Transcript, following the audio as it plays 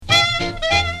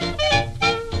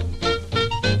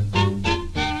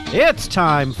It's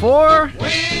time for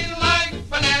We like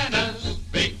bananas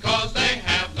because they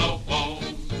have no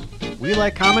bones. We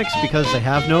Like Comics Because They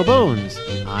Have No Bones.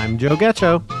 I'm Joe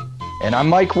Getcho. And I'm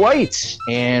Mike White,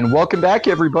 and welcome back,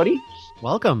 everybody.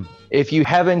 Welcome. If you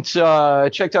haven't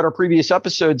checked out our previous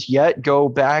episodes yet, go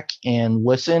back and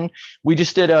listen. We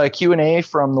just did a Q&A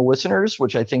from the listeners,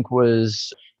 which I think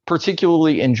was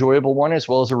particularly enjoyable one, as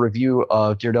well as a review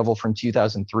of Daredevil from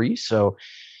 2003. So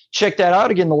check that out.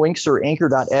 Again, the links are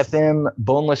anchor.fm,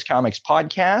 Boneless Comics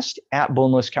Podcast, at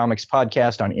Boneless Comics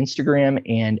Podcast on Instagram,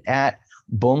 and at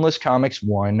Boneless Comics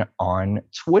 1 on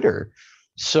Twitter.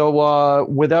 So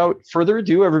without further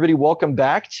ado, everybody, welcome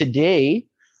back. Today,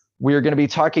 we're going to be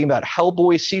talking about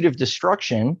Hellboy Seed of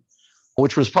Destruction,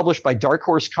 which was published by Dark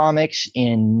Horse Comics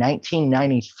in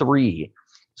 1993.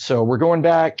 So we're going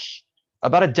back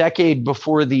about a decade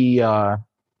before the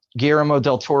Guillermo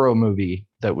del Toro movie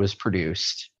that was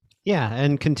produced. Yeah,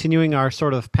 and continuing our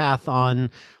sort of path on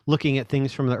looking at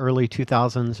things from the early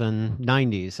 2000s and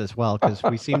 90s as well, because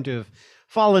we seem to have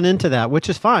fallen into that, which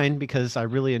is fine because I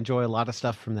really enjoy a lot of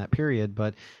stuff from that period,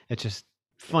 but it's just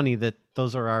funny that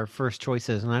those are our first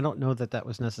choices, and I don't know that that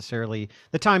was necessarily,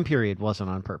 the time period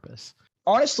wasn't on purpose.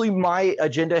 Honestly, my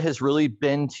agenda has really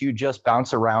been to just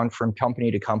bounce around from company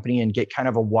to company and get kind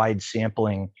of a wide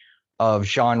sampling of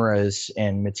genres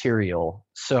and material.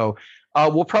 So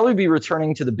we'll probably be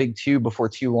returning to the big two before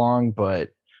too long, but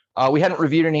we hadn't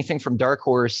reviewed anything from Dark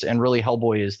Horse, and really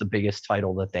Hellboy is the biggest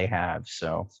title that they have.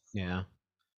 So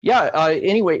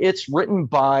anyway, it's written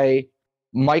by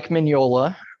Mike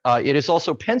Mignola. It is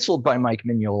also penciled by Mike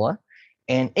Mignola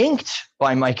and inked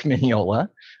by Mike Mignola.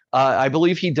 I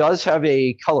believe he does have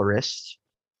a colorist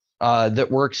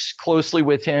that works closely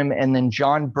with him, and then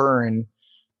John Byrne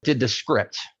did the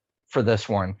script for this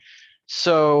one.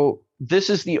 So this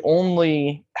is the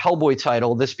only Hellboy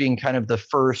title, this being kind of the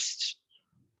first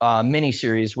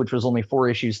miniseries, which was only 4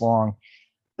 issues long,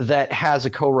 that has a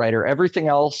co-writer. Everything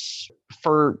else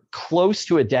for close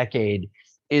to a decade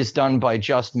is done by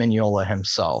just Mignola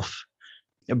himself.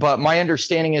 But my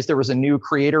understanding is there was a new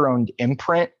creator-owned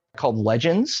imprint called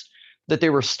Legends that they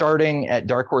were starting at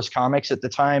Dark Horse Comics at the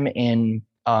time, and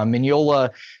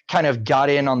Mignola kind of got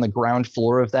in on the ground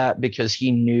floor of that because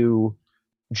he knew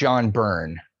John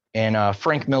Byrne, and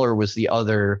Frank Miller was the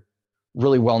other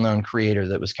really well-known creator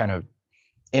that was kind of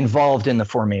involved in the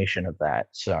formation of that.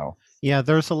 So yeah,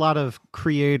 there's a lot of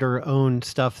creator-owned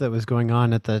stuff that was going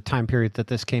on at the time period that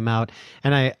this came out,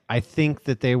 and I think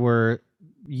that they were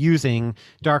using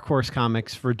Dark Horse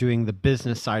Comics for doing the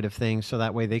business side of things, so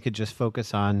that way they could just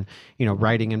focus on,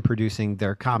 writing and producing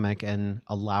their comic and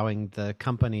allowing the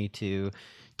company to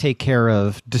take care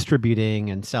of distributing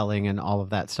and selling and all of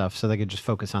that stuff, so they could just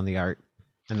focus on the art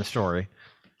and the story.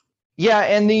 Yeah,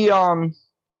 and the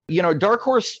Dark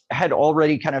Horse had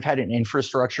already kind of had an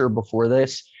infrastructure before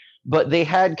this, but they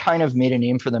had kind of made a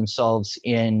name for themselves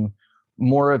in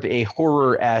more of a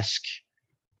horror-esque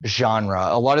genre.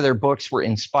 A lot of their books were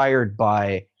inspired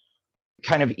by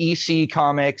kind of EC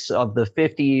comics of the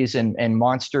 50s and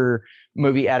monster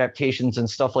movie adaptations and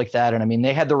stuff like that. And I mean,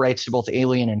 they had the rights to both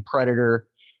Alien and Predator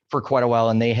for quite a while,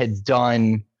 and they had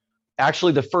done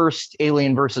actually the first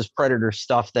Alien versus Predator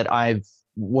stuff that I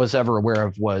was ever aware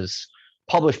of was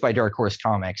published by Dark Horse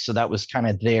Comics. So that was kind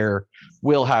of their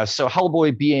wheelhouse. So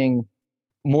Hellboy being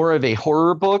more of a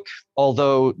horror book,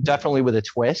 although definitely with a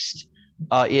twist,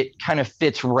 it kind of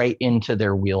fits right into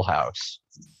their wheelhouse.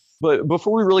 But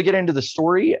before we really get into the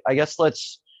story, I guess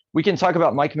we can talk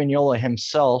about Mike Mignola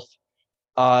himself.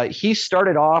 He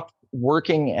started off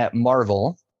working at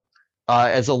Marvel,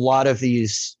 as a lot of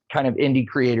these kind of indie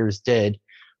creators did.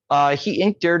 He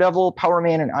inked Daredevil, Power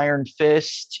Man, and Iron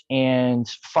Fist, and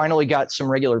finally got some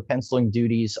regular penciling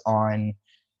duties on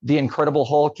The Incredible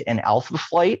Hulk and Alpha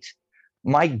Flight.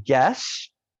 My guess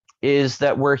is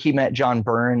that where he met John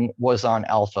Byrne was on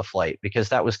Alpha Flight, because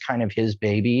that was kind of his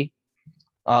baby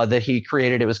that he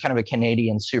created. It was kind of a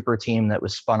Canadian super team that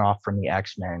was spun off from the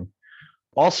X-Men.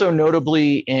 Also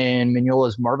notably in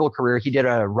Mignola's Marvel career, he did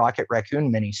a Rocket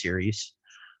Raccoon miniseries.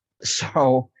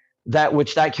 So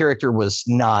that character was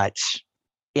not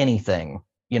anything,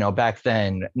 back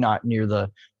then, not near the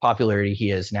popularity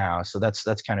he is now. So that's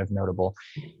kind of notable.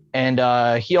 And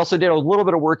he also did a little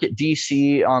bit of work at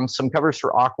DC, some covers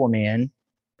for Aquaman,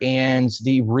 and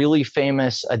the really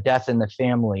famous A Death in the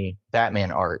Family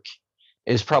Batman arc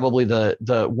is probably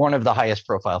the one of the highest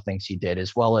profile things he did,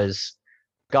 as well as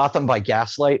Gotham by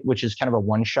Gaslight, which is kind of a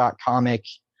one-shot comic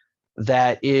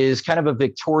that is kind of a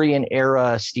Victorian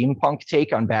era steampunk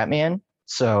take on Batman.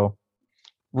 So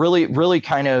really, really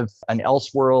kind of an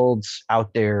Elseworlds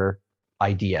out there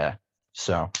idea.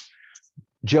 So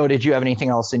Joe, did you have anything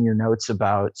else in your notes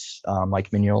about Mike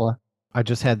Mignola? I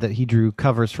just had that he drew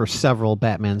covers for several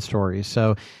Batman stories,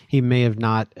 so he may have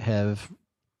not have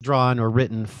drawn or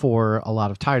written for a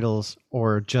lot of titles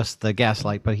or just the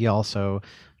Gaslight, but he also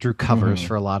drew covers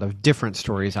for a lot of different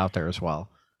stories out there as well.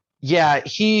 Yeah,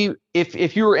 if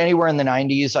you were anywhere in the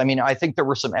 90s, I mean, I think there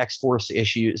were some X-Force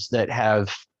issues that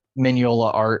have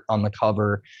Mignola art on the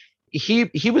cover.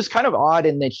 He was kind of odd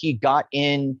in that he got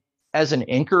in as an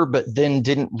inker, but then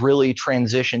didn't really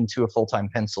transition to a full-time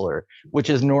penciler, which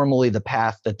is normally the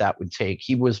path that would take.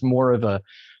 He was more of a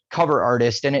cover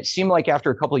artist, and it seemed like after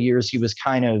a couple of years, he was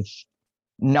kind of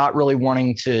not really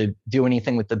wanting to do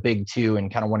anything with the big two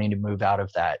and kind of wanting to move out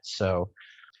of that. So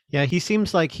yeah, he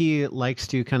seems like he likes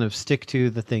to kind of stick to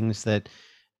the things that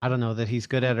I don't know that he's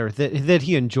good at or that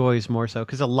he enjoys more so.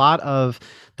 Because a lot of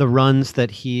the runs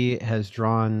that he has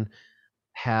drawn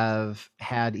have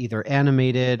had either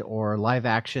animated or live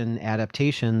action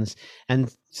adaptations,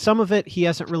 and some of it he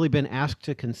hasn't really been asked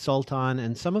to consult on,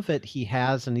 and some of it he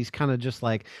has, and he's kind of just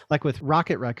like with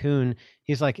Rocket Raccoon,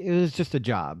 he's like, it was just a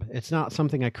job. It's not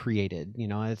something I created,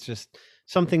 it's just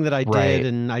something that I did,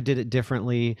 and I did it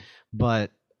differently,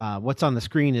 but what's on the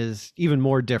screen is even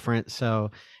more different.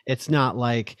 So it's not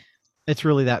like it's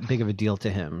really that big of a deal to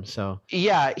him. So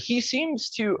yeah, he seems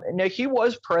to. Now, he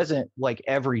was present like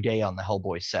every day on the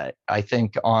Hellboy set, I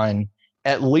think, on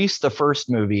at least the first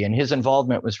movie, and his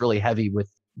involvement was really heavy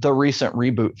with the recent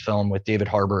reboot film with David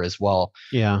Harbour as well.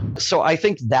 Yeah. So I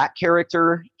think that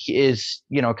character is,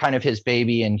 kind of his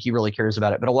baby, and he really cares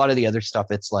about it. But a lot of the other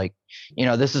stuff, it's like,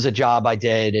 this is a job I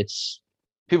did. It's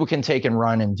people can take and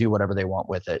run and do whatever they want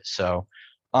with it. So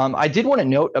I did want to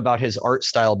note about his art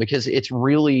style because it's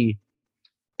really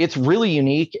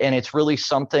unique, and it's really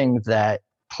something that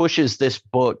pushes this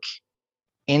book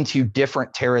into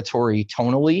different territory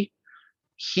tonally.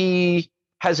 He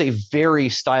has a very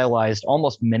stylized,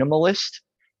 almost minimalist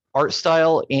art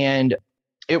style, and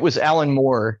it was Alan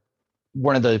Moore,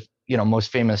 one of the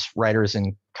most famous writers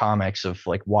in comics of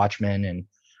like Watchmen and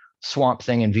Swamp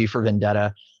Thing and V for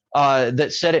Vendetta,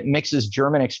 that said it mixes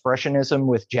German expressionism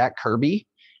with Jack Kirby,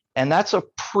 and that's a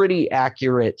pretty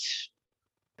accurate.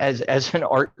 As an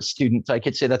art student, I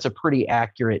could say that's a pretty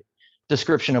accurate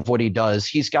description of what he does.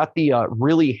 He's got the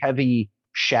really heavy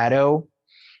shadow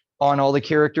on all the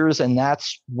characters, and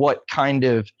that's what kind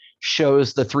of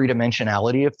shows the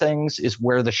three-dimensionality of things, is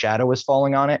where the shadow is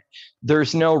falling on it.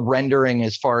 There's no rendering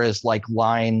as far as like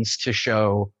lines to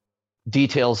show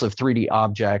details of 3D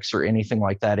objects or anything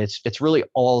like that. It's really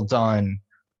all done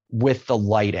with the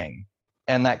lighting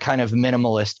and that kind of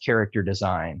minimalist character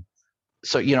design.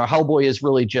 So, Hellboy is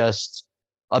really just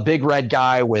a big red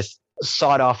guy with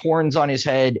sawed-off horns on his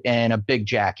head and a big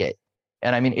jacket.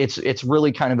 And I mean, it's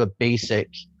really kind of a basic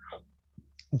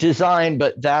design,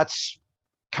 but that's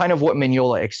kind of what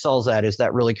Mignola excels at, is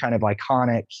that really kind of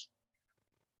iconic,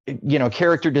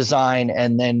 character design.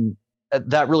 And then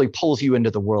that really pulls you into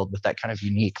the world with that kind of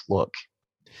unique look.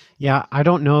 Yeah, I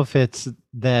don't know if it's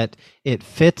that it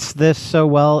fits this so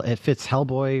well, it fits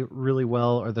Hellboy really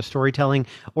well, or the storytelling,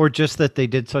 or just that they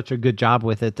did such a good job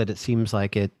with it that it seems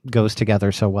like it goes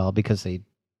together so well because they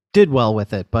did well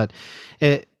with it. But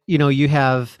you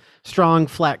have strong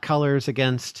flat colors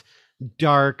against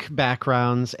dark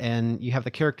backgrounds, and you have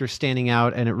the characters standing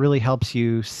out, and it really helps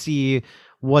you see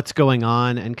what's going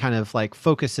on and kind of like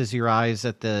focuses your eyes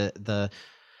at the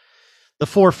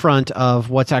forefront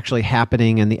of what's actually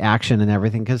happening and the action and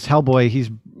everything. Because Hellboy, he's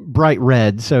bright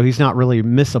red, so he's not really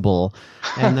missable.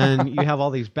 And then you have all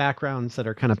these backgrounds that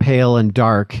are kind of pale and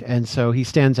dark, and so he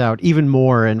stands out even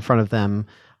more in front of them.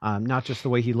 Not just the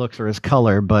way he looks or his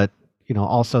color, but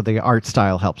also the art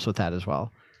style helps with that as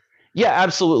well. Yeah,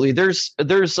 absolutely.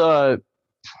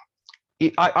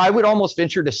 I would almost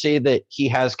venture to say that he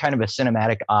has kind of a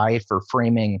cinematic eye for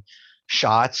framing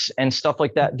shots and stuff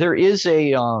like that.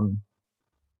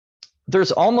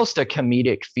 There's almost a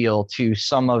comedic feel to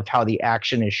some of how the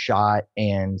action is shot,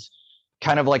 and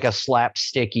kind of like a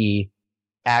slapsticky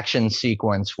action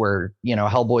sequence where,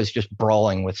 Hellboy's just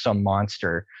brawling with some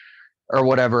monster or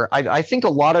whatever. I think a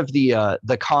lot of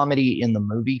the comedy in the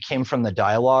movie came from the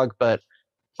dialogue, but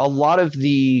a lot of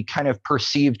the kind of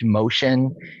perceived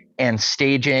motion and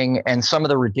staging and some of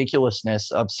the ridiculousness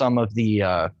of some of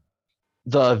the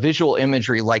visual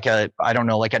imagery, like a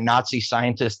Nazi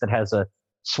scientist that has a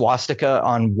swastika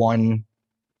on one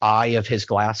eye of his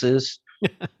glasses.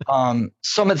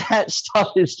 Some of that stuff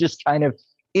is just kind of,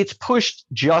 it's pushed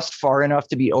just far enough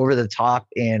to be over the top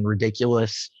and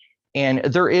ridiculous. And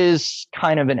there is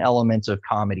kind of an element of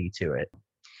comedy to it.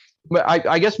 But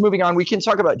I guess moving on, we can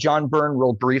talk about John Byrne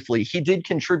real briefly. He did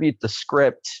contribute the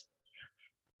script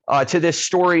to this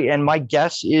story. And my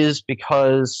guess is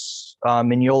because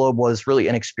Mignola was really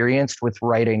inexperienced with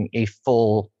writing a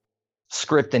full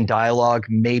script and dialogue.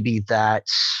 Maybe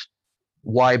that's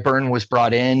why Byrne was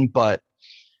brought in, but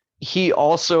he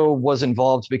also was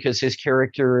involved because his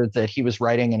character that he was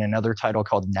writing in another title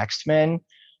called Next Men,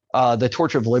 The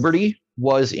Torch of Liberty,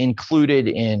 was included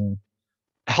in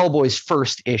Hellboy's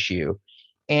first issue.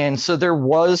 And so there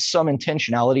was some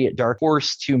intentionality at Dark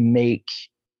Horse to make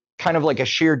kind of like a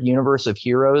shared universe of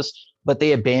heroes, but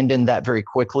they abandoned that very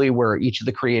quickly, where each of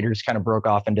the creators kind of broke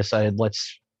off and decided,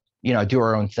 let's, do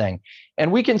our own thing.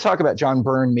 And we can talk about John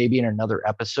Byrne maybe in another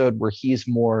episode where he's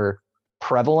more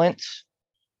prevalent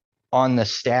on the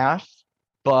staff,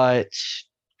 but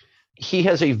he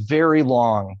has a very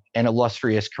long and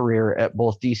illustrious career at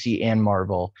both DC and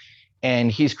Marvel.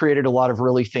 And he's created a lot of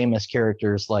really famous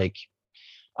characters like,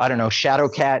 I don't know,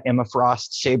 Shadowcat, Emma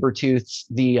Frost, Sabretooth.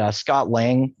 The Scott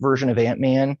Lang version of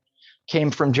Ant-Man came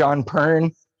from John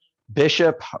Byrne.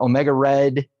 Bishop, Omega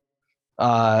Red,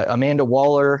 Amanda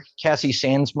Waller, Cassie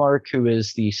Sandsmark, who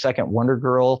is the second Wonder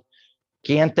Girl,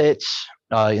 Ganthet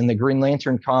in the Green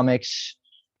Lantern comics,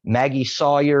 Maggie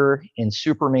Sawyer in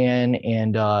Superman,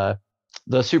 and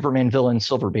the Superman villain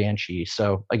Silver Banshee.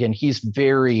 So again, he's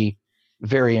very,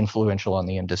 very influential on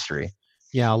the industry.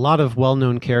 Yeah, a lot of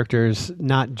well-known characters,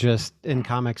 not just in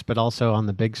comics, but also on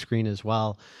the big screen as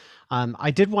well.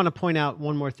 I did want to point out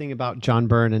one more thing about John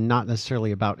Byrne, and not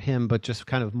necessarily about him, but just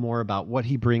kind of more about what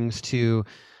he brings to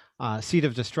Seed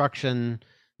of Destruction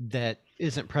that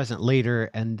isn't present later,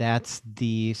 and that's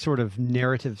the sort of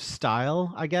narrative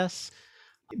style, I guess,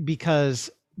 because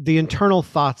the internal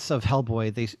thoughts of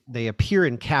Hellboy, they appear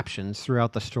in captions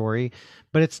throughout the story,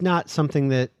 but it's not something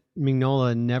that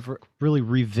Mignola never really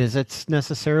revisits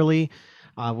necessarily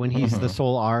when he's the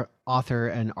sole author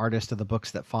and artist of the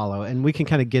books that follow. And we can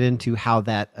kind of get into how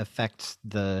that affects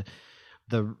the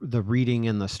reading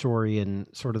and the story and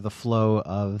sort of the flow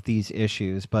of these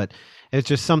issues. But it's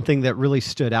just something that really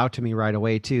stood out to me right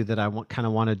away too, that I kind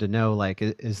of wanted to know, like,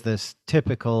 is this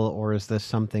typical, or is this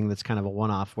something that's kind of a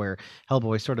one-off where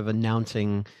Hellboy sort of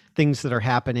announcing things that are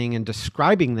happening and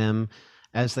describing them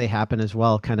as they happen as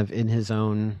well, kind of in his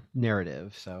own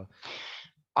narrative. So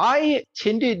I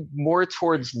tended more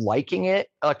towards liking it,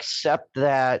 except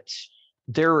that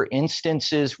there are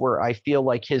instances where I feel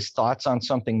like his thoughts on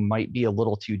something might be a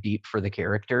little too deep for the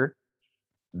character.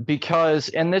 Because,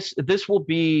 and this will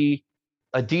be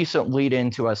a decent lead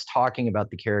into us talking about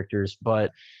the characters,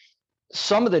 but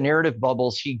some of the narrative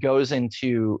bubbles, he goes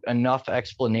into enough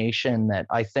explanation that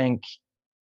I think,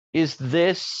 is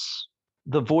this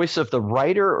the voice of the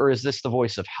writer, or is this the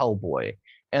voice of Hellboy?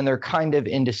 And they're kind of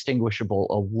indistinguishable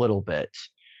a little bit.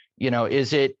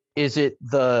 Is it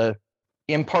the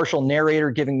impartial narrator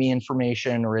giving me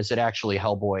information, or is it actually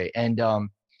Hellboy? And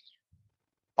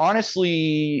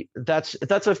honestly, that's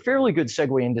a fairly good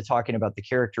segue into talking about the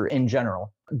character in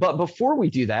general. But before we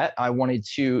do that, I wanted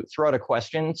to throw out a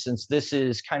question, since this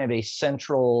is kind of a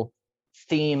central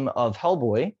theme of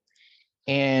Hellboy.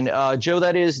 And Joe,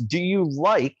 that is, do you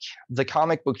like the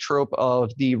comic book trope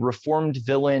of the reformed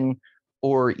villain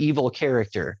or evil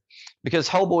character? Because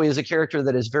Hellboy is a character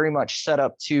that is very much set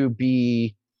up to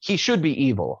be, he should be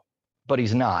evil, but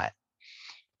he's not.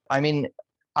 I mean,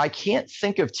 I can't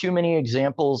think of too many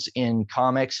examples in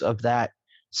comics of that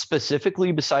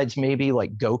specifically, besides maybe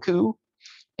like Goku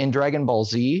in Dragon Ball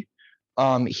Z.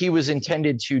 He was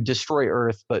intended to destroy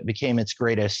Earth, but became its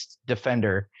greatest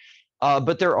defender.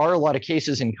 But there are a lot of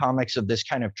cases in comics of this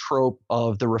kind of trope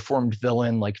of the reformed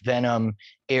villain, like Venom,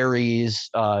 Ares,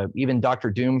 even Doctor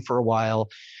Doom for a while.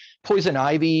 Poison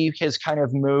Ivy has kind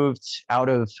of moved out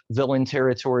of villain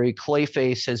territory.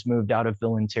 Clayface has moved out of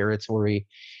villain territory.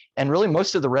 And really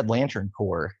most of the Red Lantern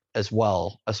Corps as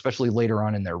well, especially later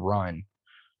on in their run.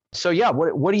 So yeah,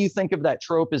 what do you think of that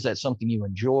trope? Is that something you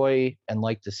enjoy and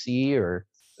like to see, or?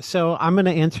 So I'm going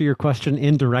to answer your question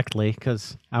indirectly,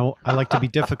 because I like to be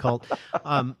difficult.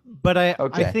 But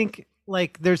I think,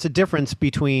 like, there's a difference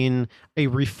between a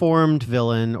reformed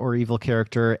villain or evil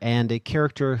character and a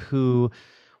character who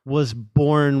was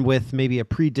born with maybe a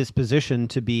predisposition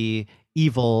to be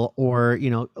evil, or,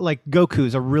 like Goku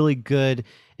is a really good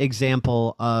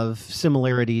example of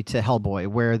similarity to Hellboy,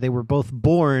 where they were both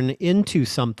born into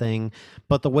something,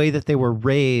 but the way that they were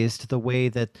raised, the way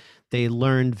that they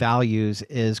learned values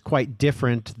is quite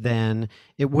different than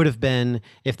it would have been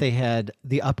if they had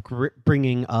the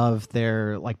upbringing of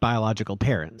their like biological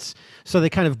parents. So they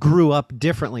kind of grew up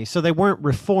differently. So they weren't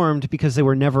reformed because they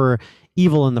were never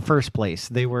evil in the first place.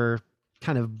 They were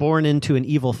kind of born into an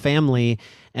evil family,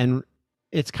 and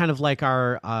it's kind of like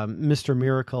our Mr.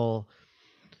 Miracle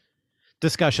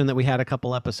discussion that we had a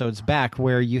couple episodes back,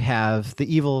 where you have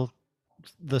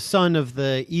the son of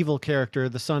the evil character,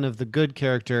 the son of the good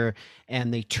character,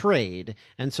 and they trade.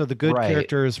 And so the good Right.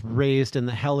 character is raised in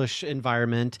the hellish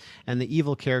environment, and the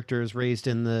evil character is raised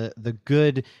in the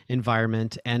good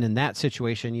environment. And in that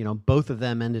situation, both of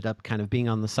them ended up kind of being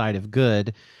on the side of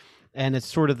good. And it's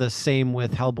sort of the same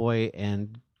with Hellboy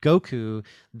and Goku,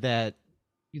 that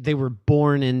they were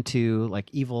born into like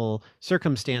evil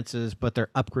circumstances, but their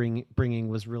upbringing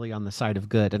was really on the side of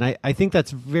good. And I think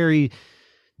that's very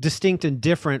distinct and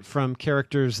different from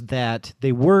characters that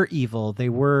they were evil, they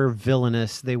were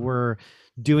villainous, they were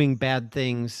doing bad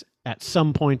things at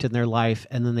some point in their life,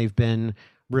 and then they've been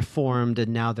reformed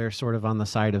and now they're sort of on the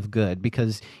side of good,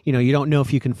 because you don't know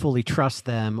if you can fully trust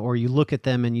them, or you look at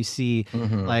them and you see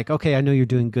like, okay, I know you're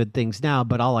doing good things now,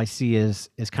 but all I see is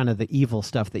kind of the evil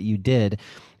stuff that you did.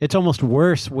 It's almost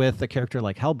worse with a character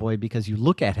like Hellboy, because you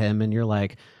look at him and you're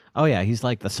like, oh yeah, he's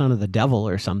like the son of the devil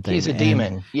or something. He's a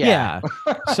demon. Yeah.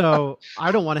 So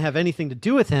I don't want to have anything to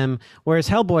do with him. Whereas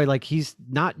Hellboy, like, he's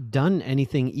not done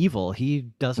anything evil. He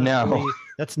doesn't really,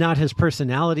 that's not his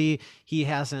personality. He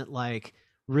hasn't like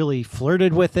really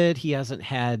flirted with it. He hasn't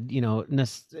had,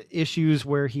 issues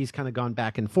where he's kind of gone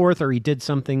back and forth, or he did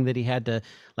something that he had to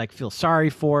like feel sorry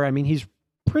for. I mean, he's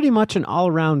pretty much an all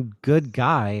around good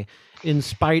guy in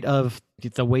spite of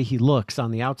the way he looks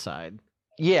on the outside.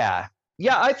 Yeah.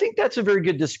 Yeah, I think that's a very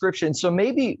good description. So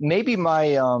maybe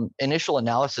my initial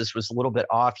analysis was a little bit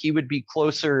off. He would be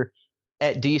closer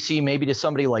at DC, maybe to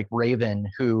somebody like Raven,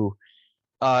 who,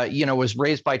 was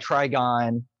raised by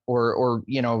Trigon, or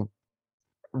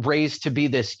raised to be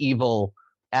this evil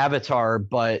avatar,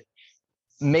 but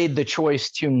made the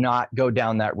choice to not go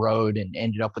down that road and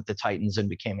ended up with the Titans and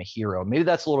became a hero. Maybe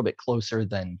that's a little bit closer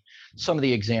than some of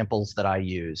the examples that I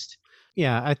used.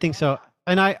 Yeah, I think so.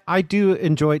 And I do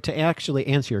enjoy, to actually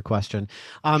answer your question.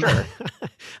 Sure.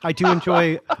 I do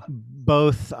enjoy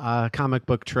both comic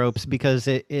book tropes, because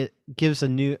it gives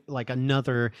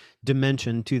another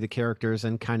dimension to the characters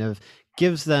and kind of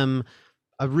gives them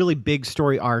a really big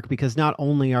story arc, because not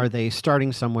only are they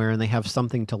starting somewhere and they have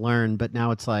something to learn, but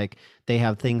now it's like they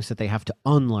have things that they have to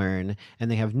unlearn, and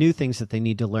they have new things that they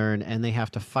need to learn, and they have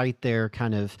to fight their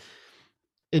kind of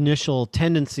initial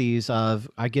tendencies of,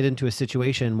 I get into a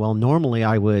situation, well, normally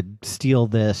I would steal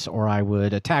this or I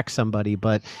would attack somebody,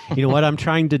 but you know what, I'm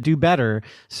trying to do better,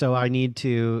 so I need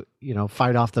to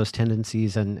fight off those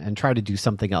tendencies and try to do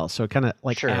something else. So it kind of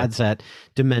like adds that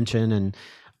dimension. And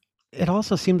it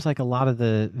also seems like a lot of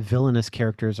the villainous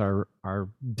characters are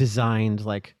designed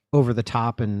like over the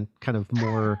top and kind of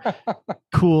more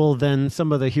cool than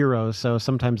some of the heroes, so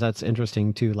sometimes that's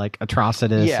interesting too, like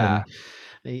Atrocitus.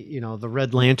 And the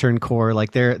Red Lantern Corps,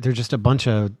 like they're just a bunch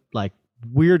of like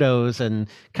weirdos and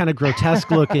kind of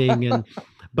grotesque looking,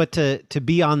 but to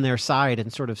be on their side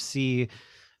and sort of see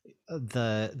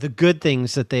the good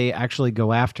things that they actually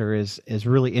go after is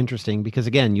really interesting, because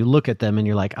again, you look at them and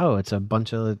you're like, oh, it's a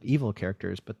bunch of evil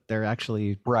characters, but they're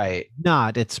actually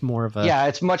not. It's more of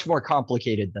it's much more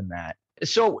complicated than that.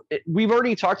 So we've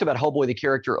already talked about Hellboy the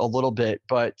character a little bit,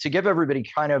 but to give everybody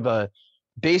kind of a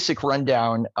basic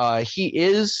rundown, he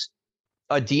is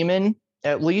a demon,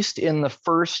 at least in the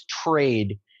first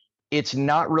trade. It's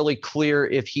not really clear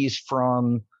if he's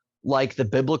from like the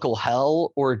biblical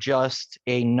hell or just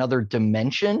another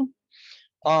dimension.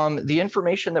 The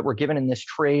information that we're given in this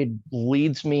trade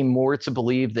leads me more to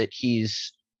believe that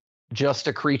he's just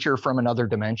a creature from another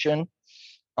dimension.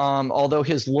 Although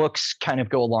his looks kind of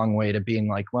go a long way to being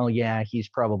like, well, yeah, he's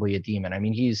probably a demon. I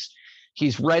mean, he's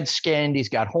red-skinned, he's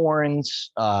got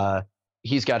horns,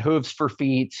 he's got hooves for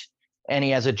feet, and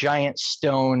he has a giant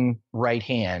stone right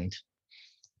hand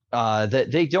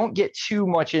that they don't get too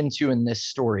much into in this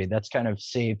story. That's kind of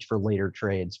saved for later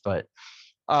trades. But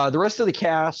the rest of the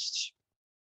cast,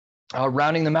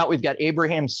 rounding them out, we've got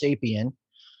Abraham Sapien,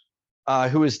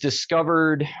 who was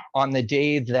discovered on the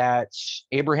day that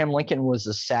Abraham Lincoln was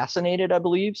assassinated, I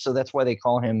believe. So that's why they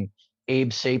call him Abe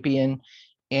Sapien.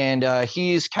 And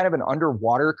he's kind of an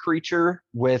underwater creature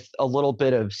with a little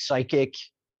bit of psychic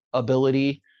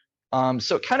ability.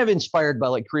 So kind of inspired by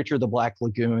like Creature of the Black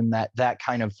Lagoon, that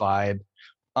kind of vibe.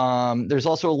 There's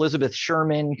also Elizabeth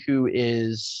Sherman, who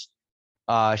is,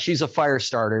 she's a fire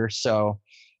starter. So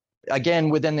again,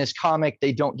 within this comic,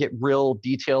 they don't get real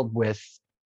detailed with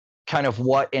kind of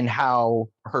what and how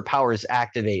her powers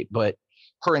activate, but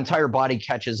her entire body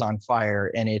catches on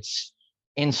fire, and it's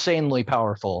insanely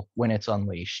powerful when it's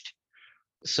unleashed.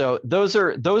 So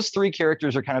those three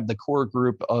characters are kind of the core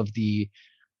group of the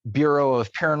Bureau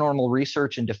of Paranormal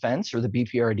Research and Defense, or the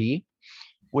BPRD,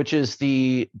 which is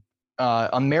the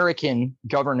American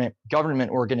government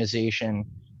organization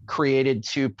created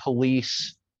to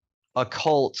police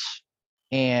occult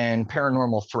and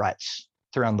paranormal threats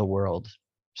throughout the world.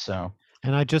 So,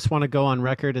 And I just want to go on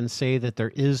record and say that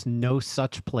there is no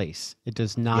such place. It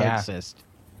does not Yeah. exist.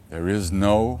 There is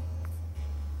no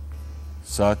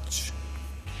such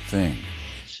thing.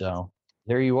 so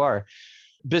there you are.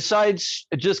 Besides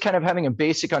just kind of having a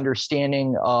basic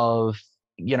understanding of,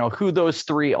 who those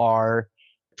three are,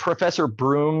 Professor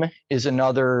Broom is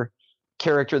another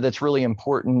character that's really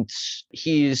important.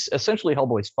 He's essentially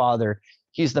Hellboy's father.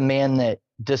 He's the man that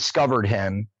discovered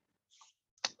him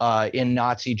in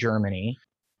Nazi Germany.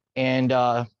 And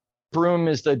Broom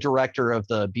is the director of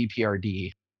the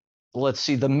BPRD. Let's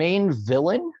see, the main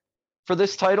villain for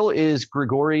this title is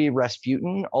Grigory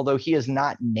Rasputin, although he is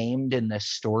not named in this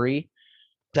story.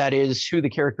 That is who the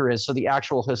character is. So the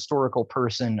actual historical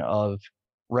person of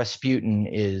Rasputin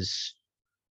is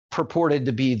purported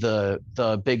to be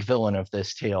the big villain of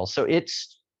this tale. So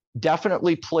it's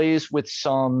definitely plays with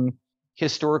some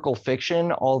historical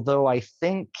fiction, although I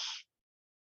think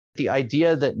the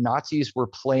idea that Nazis were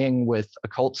playing with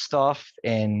occult stuff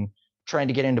and trying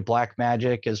to get into black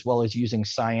magic as well as using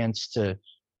science to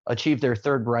achieve their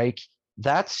Third Reich,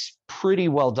 that's pretty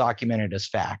well documented as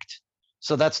fact.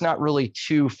 So that's not really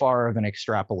too far of an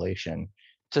extrapolation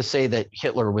to say that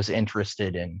Hitler was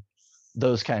interested in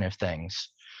those kind of things.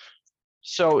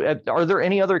 So are there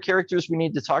any other characters we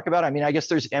need to talk about? I mean, I guess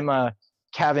there's Emma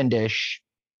Cavendish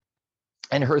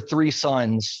and her three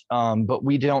sons, but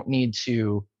we don't need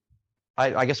to,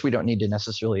 I guess we don't need to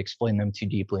necessarily explain them too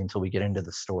deeply until we get into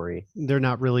the story. They're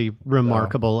not really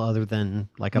remarkable other than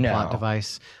like a plot No.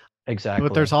 device. Exactly.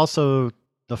 But there's also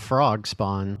the frog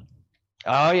spawn.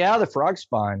 Oh yeah, the frog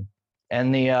spawn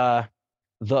and the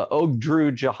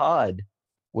Ogdru Jihad,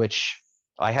 which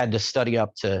I had to study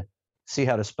up to see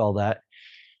how to spell that.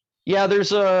 Yeah,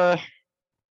 there's a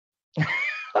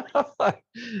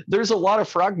there's a lot of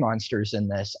frog monsters in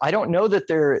this. I don't know that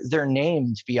they're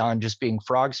named beyond just being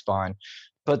frog spawn,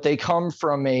 but they come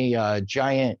from a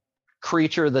giant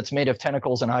creature that's made of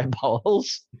tentacles and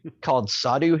eyeballs called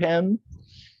Saduhem.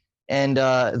 And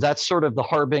that's sort of the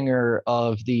harbinger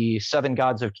of the seven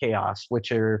gods of chaos,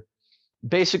 which are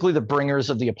basically the bringers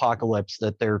of the apocalypse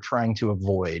that they're trying to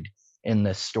avoid in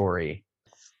this story.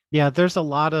 Yeah, there's a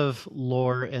lot of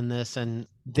lore in this, and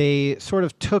they sort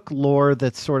of took lore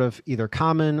that's sort of either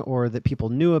common or that people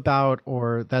knew about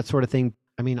or that sort of thing.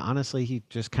 I mean, honestly, he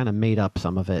just kind of made up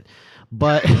some of it,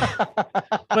 but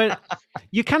but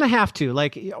you kind of have to,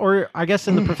 like, or I guess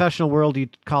in the professional world,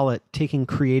 you'd call it taking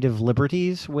creative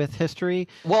liberties with history.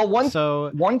 Well,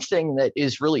 So one thing that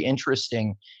is really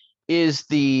interesting is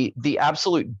the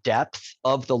absolute depth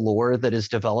of the lore that is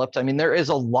developed. I mean, there is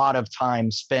a lot of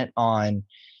time spent on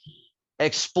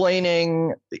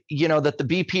explaining, that the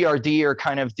BPRD are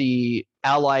kind of the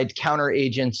allied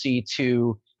counteragency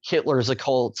to Hitler's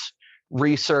occult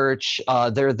research.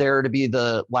 They're there to be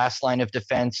the last line of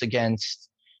defense against,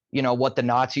 what the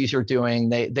Nazis are doing.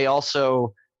 They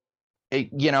also,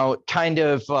 kind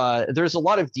of, there's a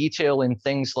lot of detail in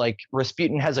things like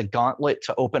Rasputin has a gauntlet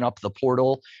to open up the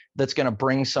portal that's going to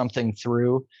bring something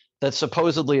through that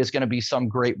supposedly is going to be some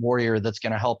great warrior that's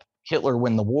going to help Hitler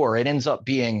win the war. It ends up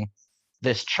being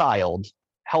this child,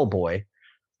 Hellboy,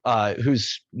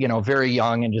 who's, very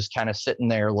young and just kind of sitting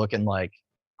there looking like,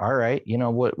 all right,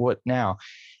 what now?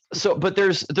 So, but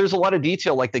there's a lot of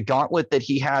detail, like the gauntlet that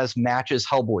he has matches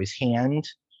Hellboy's hand.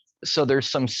 So there's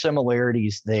some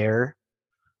similarities there.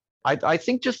 I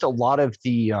think just a lot of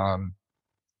the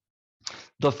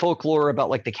folklore about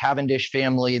like the Cavendish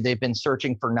family, they've been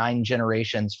searching for 9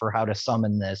 generations for how to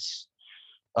summon this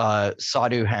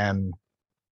Saduhem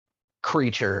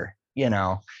creature,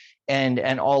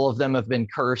 and all of them have been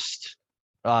cursed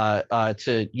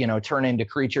to turn into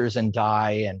creatures and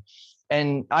die,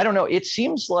 and I don't know, it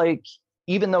seems like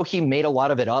even though he made a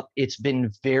lot of it up, it's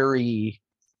been very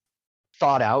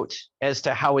thought out as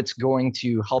to how it's going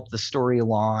to help the story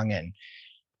along,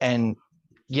 and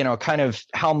kind of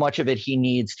how much of it he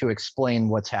needs to explain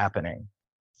what's happening.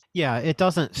 yeah, it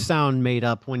doesn't sound made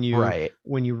up when you Right.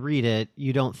 when you read it.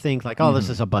 You don't think like, oh, this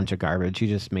is a bunch of garbage. You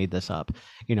just made this up.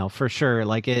 For sure.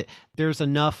 Like there's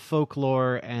enough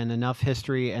folklore and enough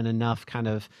history and enough kind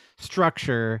of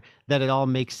structure that it all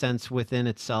makes sense within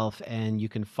itself and you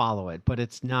can follow it. But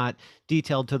it's not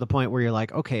detailed to the point where you're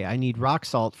like, okay, I need rock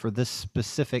salt for this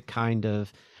specific kind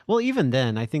of. Well, even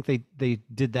then, I think they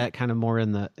did that kind of more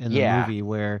in the Yeah. movie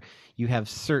where you have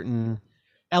certain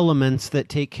elements that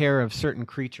take care of certain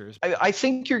creatures. I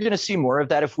think you're going to see more of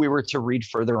that if we were to read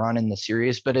further on in the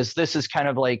series, but as this is kind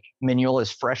of like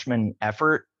Mignola's freshman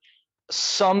effort,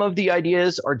 some of the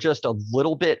ideas are just a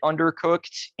little bit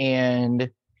undercooked, and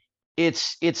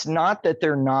it's not that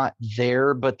they're not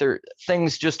there, but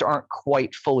things just aren't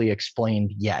quite fully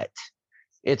explained yet.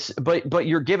 But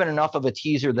you're given enough of a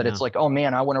teaser that it's like, oh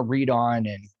man, I want to read on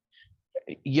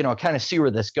and kind of see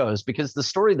where this goes, because the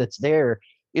story that's there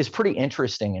is pretty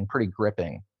interesting and pretty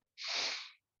gripping.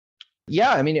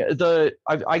 Yeah, I mean,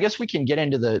 I guess we can get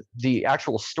into the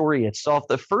actual story itself.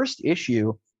 The first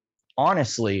issue,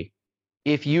 honestly,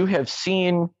 if you have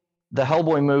seen the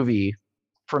Hellboy movie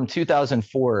from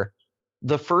 2004,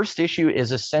 the first issue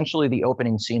is essentially the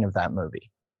opening scene of that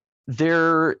movie.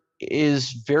 There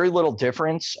is very little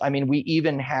difference. I mean, we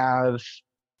even have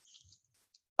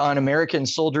an American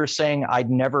soldier saying, "I'd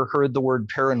never heard the word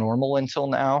paranormal until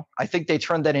now." I think they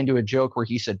turned that into a joke where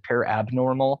he said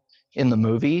parabnormal in the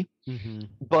movie. Mm-hmm.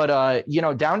 But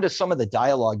down to some of the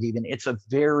dialogue, even, it's a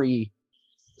very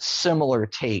similar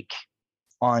take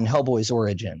on Hellboy's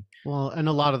origin. Well, and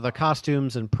a lot of the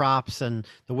costumes and props and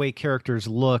the way characters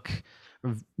look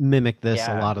mimic this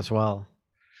a lot as well.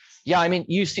 Yeah, I mean,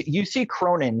 you see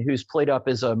Cronin, who's played up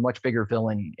as a much bigger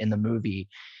villain in the movie,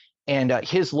 and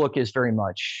his look is very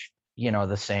much,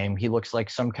 the same. He looks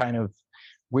like some kind of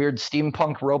weird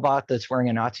steampunk robot that's wearing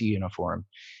a Nazi uniform.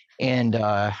 And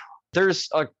there's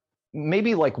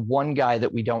maybe like one guy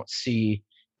that we don't see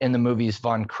in the movies,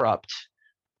 Von Krupt,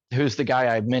 who's the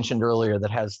guy I mentioned earlier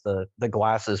that has the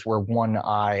glasses where one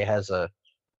eye has a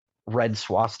red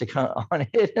swastika on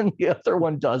it and the other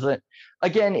one doesn't.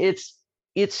 Again, it's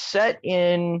set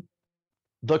in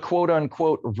the quote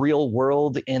unquote real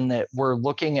world, in that we're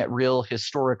looking at real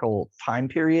historical time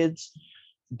periods,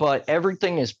 but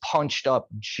everything is punched up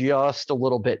just a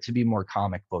little bit to be more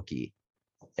comic booky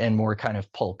and more kind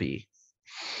of pulpy.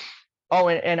 Oh,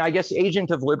 and I guess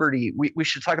Agent of Liberty, we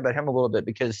should talk about him a little bit,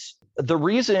 because the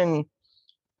reason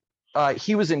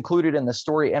he was included in the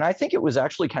story, and I think it was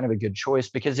actually kind of a good choice,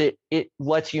 because it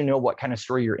lets you know what kind of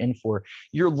story you're in for.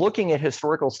 You're looking at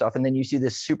historical stuff, and then you see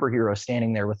this superhero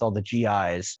standing there with all the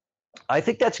GIs. I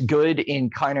think that's good in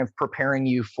kind of preparing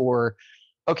you for,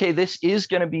 okay, this is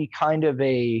going to be kind of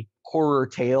a horror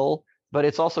tale, but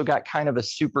it's also got kind of a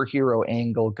superhero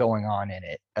angle going on in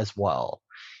it as well.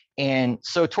 And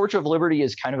so Torch of Liberty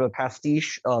is kind of a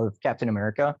pastiche of Captain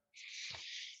America.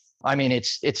 I mean,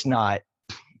 it's not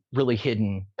really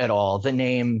hidden at all. The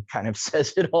name kind of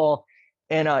says it all.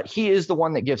 And he is the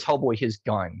one that gives Hellboy his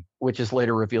gun, which is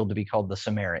later revealed to be called the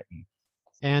Samaritan.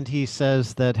 And he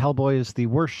says that Hellboy is the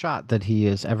worst shot that he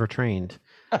has ever trained.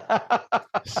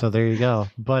 So there you go.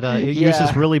 But it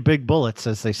uses really big bullets,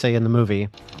 as they say in the movie.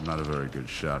 I'm not a very good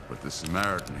shot, but the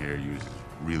Samaritan here uses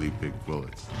really big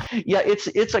bullets. Yeah,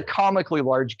 it's a comically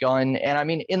large gun. And I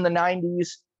mean, in the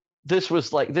 90s, this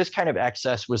kind of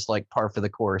excess was like par for the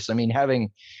course. I mean,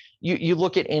 you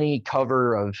look at any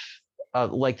cover of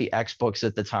like the X books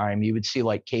at the time, you would see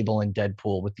like Cable and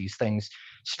Deadpool with these things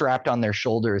strapped on their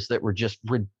shoulders that were just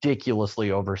ridiculously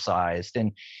oversized.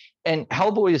 And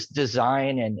Hellboy's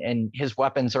design and his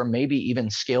weapons are maybe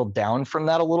even scaled down from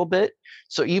that a little bit.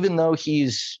 So even though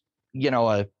he's,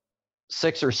 a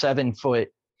 6 or 7 foot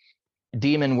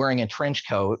demon wearing a trench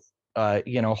coat,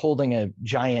 holding a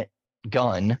giant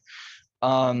gun,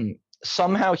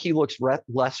 somehow he looks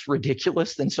less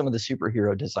ridiculous than some of the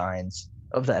superhero designs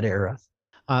of that era.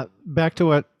 Back to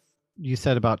what you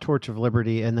said about Torch of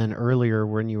Liberty, and then earlier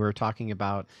when you were talking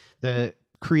about the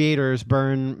creators,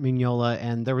 Byrne, Mignola,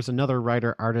 and there was another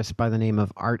writer artist by the name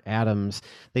of Art Adams.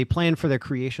 They planned for their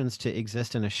creations to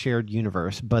exist in a shared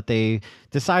universe, but they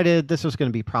decided this was going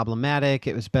to be problematic.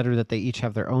 It was better that they each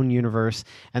have their own universe,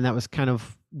 and that was kind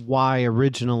of why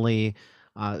originally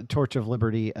Torch of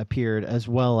Liberty appeared, as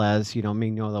well as,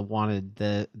 Mignola wanted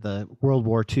the World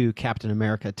War II Captain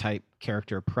America type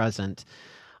character present.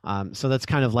 So that's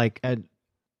kind of like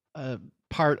a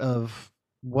part of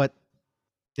what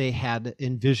they had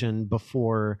envisioned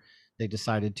before they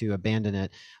decided to abandon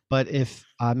it. But if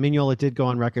Mignola did go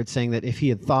on record saying that if he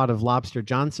had thought of Lobster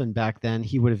Johnson back then,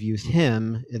 he would have used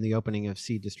him in the opening of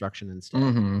Seed Destruction instead.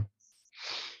 Mm-hmm.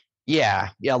 Yeah,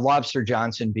 Lobster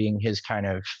Johnson being his kind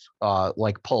of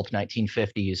like pulp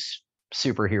 1950s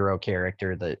superhero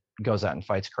character that goes out and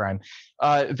fights crime.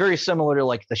 Very similar to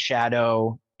like the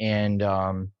Shadow and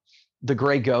the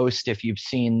Gray Ghost, if you've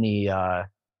seen the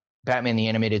Batman the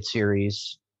Animated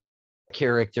Series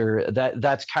character.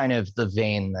 That's kind of the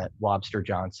vein that Lobster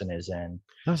Johnson is in.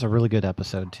 That was a really good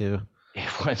episode too.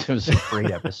 It was a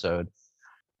great episode.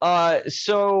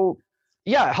 So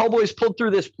yeah, Hellboy's pulled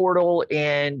through this portal,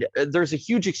 and there's a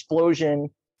huge explosion.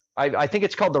 I think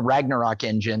it's called the Ragnarok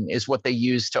engine is what they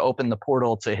use to open the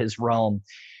portal to his realm.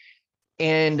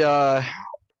 And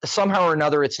somehow or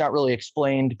another, it's not really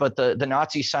explained, but the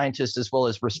Nazi scientist, as well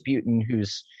as Rasputin,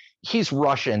 he's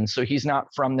Russian, so he's not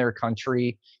from their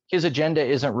country. His agenda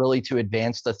isn't really to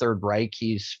advance the Third Reich.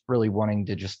 He's really wanting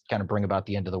to just kind of bring about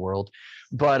the end of the world.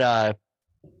 But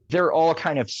they're all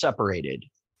kind of separated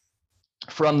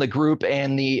from the group,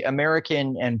 and the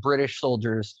American and British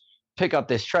soldiers pick up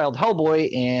this child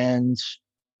Hellboy and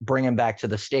bring him back to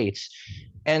the States.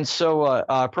 And so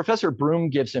Professor Broom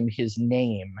gives him his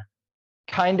name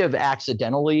kind of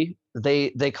accidentally.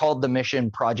 They called the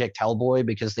mission Project Hellboy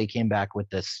because they came back with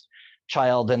this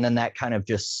child, and then that kind of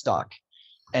just stuck.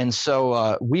 And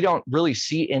so we don't really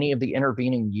see any of the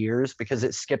intervening years because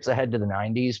it skips ahead to the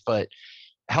 90s, but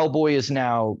Hellboy is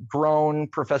now grown.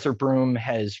 Professor Broom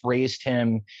has raised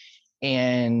him,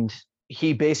 and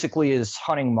he basically is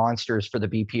hunting monsters for the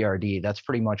BPRD. That's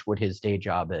pretty much what his day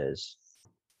job is.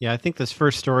 Yeah, I think this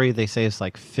first story they say is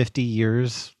like 50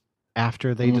 years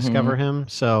after they discover him.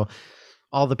 So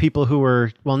all the people who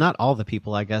were, well, not all the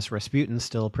people, I guess. Rasputin's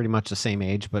still pretty much the same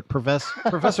age, but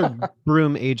Professor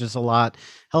Broom ages a lot.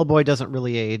 Hellboy doesn't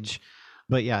really age.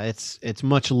 But yeah, it's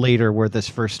much later where this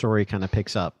first story kind of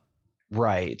picks up.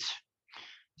 Right.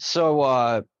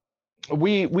 So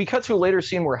we cut to a later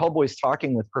scene where Hellboy's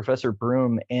talking with Professor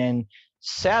Broom, and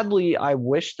sadly, I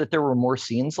wish that there were more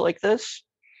scenes like this,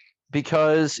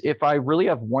 because if I really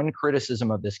have one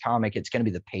criticism of this comic, it's going to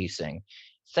be the pacing.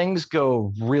 Things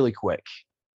go really quick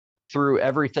through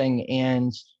everything,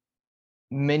 and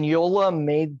Mignola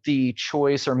made the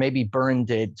choice, or maybe Byrne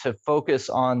did, to focus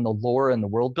on the lore and the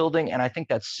world building, and I think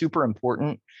that's super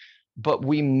important. But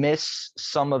we miss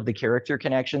some of the character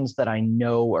connections that I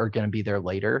know are going to be there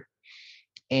later.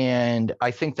 And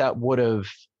I think that would have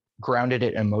grounded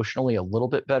it emotionally a little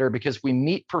bit better, because we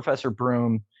meet Professor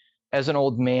Broom as an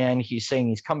old man. He's saying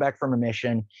he's come back from a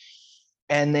mission.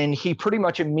 And then he pretty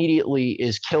much immediately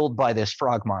is killed by this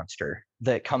frog monster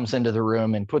that comes into the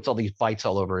room and puts all these bites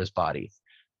all over his body.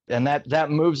 And that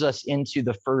moves us into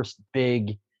the first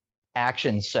big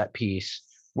action set piece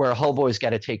where Hellboy's got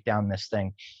to take down this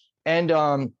thing. And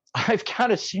I've got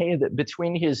to say that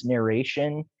between his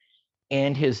narration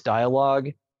and his dialogue,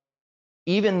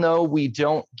 even though we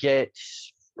don't get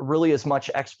really as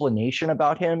much explanation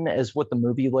about him as what the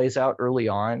movie lays out early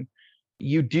on,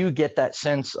 you do get that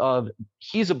sense of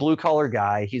he's a blue-collar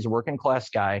guy, he's a working class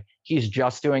guy, he's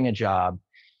just doing a job.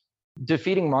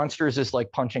 Defeating monsters is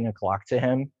like punching a clock to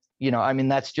him. You know, I mean,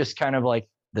 that's just kind of like,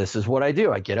 this is what I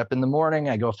do. I get up in the morning,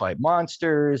 I go fight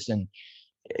monsters, and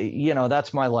you know,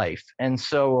 that's my life. And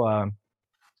so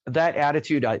that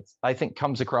attitude, I think,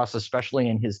 comes across especially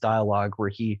in his dialogue, where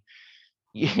he,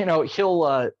 you know,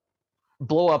 he'll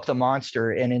blow up the monster,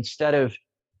 and instead of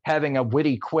having a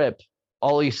witty quip,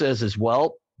 all he says is,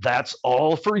 well, that's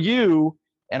all for you.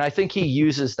 And I think he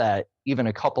uses that even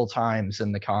a couple times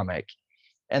in the comic,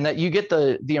 and that you get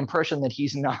the impression that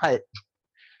he's not,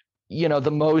 you know,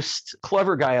 the most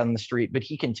clever guy on the street, but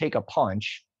he can take a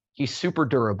punch. He's super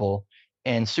durable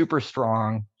and super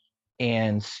strong,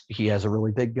 and he has a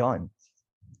really big gun.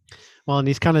 Well, and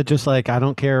he's kind of just like, I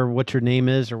don't care what your name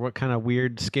is or what kind of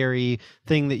weird, scary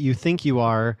thing that you think you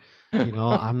are. You know,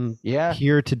 I'm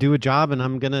here to do a job, and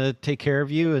I'm going to take care of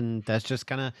you. And that's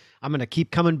just I'm going to keep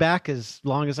coming back as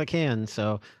long as I can.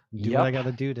 So do what I got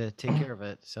to do to take care of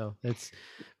it. So it's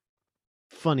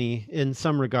funny in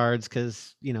some regards,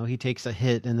 because, you know, he takes a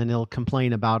hit and then he'll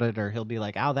complain about it, or he'll be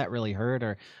like, ow, that really hurt,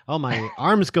 or oh, my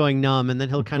arm's going numb. And then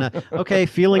he'll kind of, okay,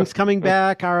 feelings coming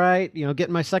back. All right, you know,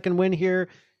 getting my second win here.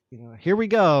 You know, here we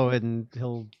go. And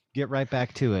he'll get right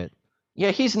back to it.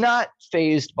 Yeah, he's not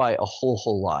phased by a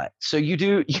whole lot. So you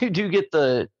do get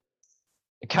the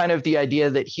kind of the idea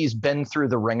that he's been through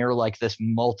the ringer like this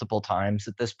multiple times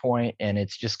at this point, and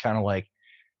it's just kind of like,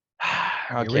 okay,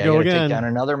 I gotta take down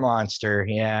another monster.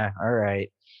 Yeah, all right.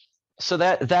 So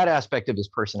that aspect of his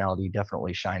personality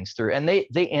definitely shines through, and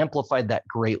they amplified that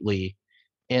greatly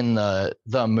in the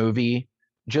movie,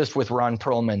 just with Ron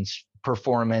Perlman's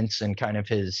performance and kind of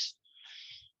his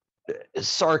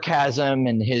sarcasm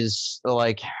and his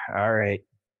like, all right,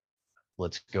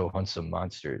 let's go hunt some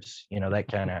monsters, you know, that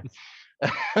kind of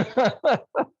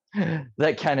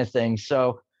that kind of thing.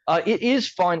 So it is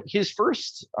fun. His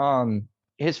first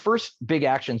big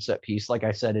action set piece, like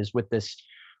I said, is with this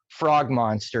frog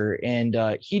monster, and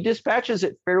he dispatches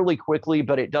it fairly quickly,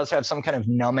 but it does have some kind of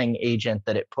numbing agent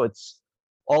that it puts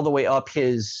all the way up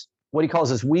his, what he calls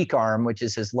his weak arm, which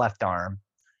is his left arm.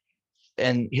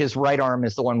 And his right arm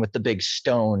is the one with the big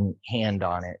stone hand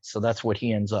on it. So that's what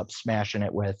he ends up smashing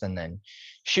it with, and then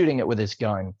shooting it with his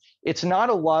gun. It's not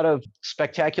a lot of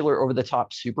spectacular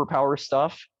over-the-top superpower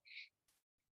stuff.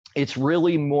 It's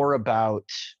really more about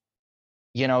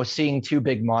seeing two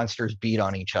big monsters beat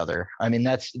on each other. I mean,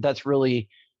 that's really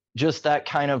just that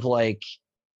kind of like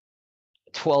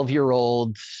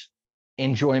 12-year-old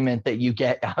enjoyment that you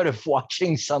get out of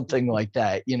watching something like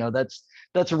that.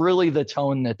 That's really the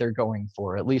tone that they're going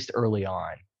for, at least early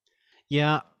on.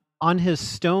 Yeah. On his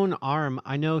stone arm,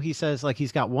 I know he says like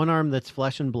he's got one arm that's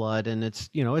flesh and blood and it's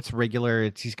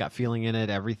regular. He's got feeling in it,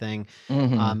 everything.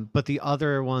 Mhm. But the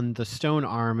other one, the stone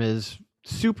arm, is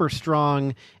super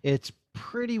strong. It's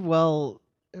pretty well,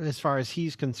 as far as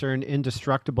he's concerned,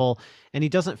 indestructible, and he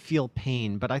doesn't feel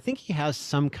pain. But I think he has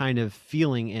some kind of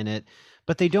feeling in it.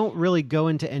 But they don't really go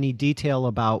into any detail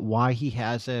about why he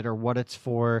has it or what it's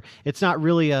for. It's not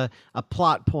really a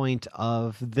plot point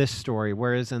of this story.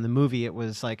 Whereas in the movie, it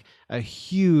was like a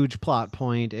huge plot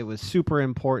point. It was super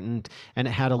important and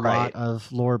it had a Right. lot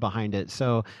of lore behind it.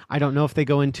 So I don't know if they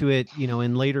go into it,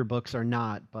 in later books or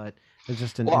not, but it's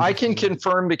just an Well, I can interesting.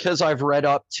 confirm because I've read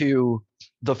up to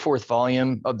the fourth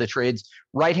volume of the trades.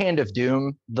 Right Hand of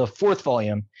Doom, the fourth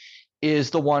volume,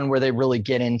 is the one where they really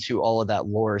get into all of that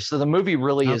lore. So the movie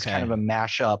really is kind Okay. of a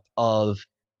mashup of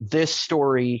this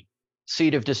story,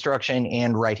 Seed of Destruction,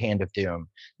 and Right Hand of Doom.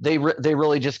 They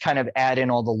really just kind of add in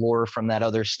all the lore from that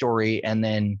other story and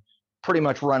then pretty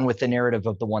much run with the narrative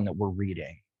of the one that we're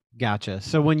reading. Gotcha.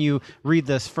 So when you read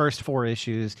this first four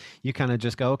issues, you kind of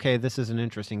just go, okay, this is an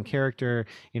interesting character.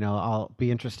 I'll be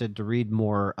interested to read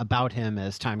more about him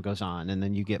as time goes on. And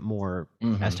then you get more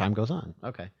as Mhm. time goes on.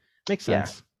 Okay. Makes Yeah.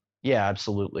 sense. Yeah,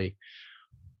 absolutely.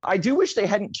 I do wish they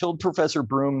hadn't killed Professor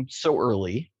Broom so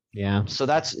early. Yeah. So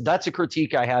that's a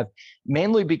critique I have,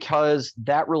 mainly because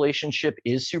that relationship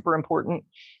is super important.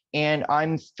 And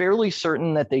I'm fairly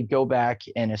certain that they go back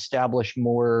and establish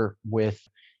more with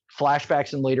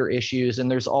flashbacks in later issues.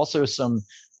 And there's also some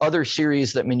other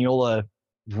series that Mignola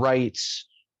writes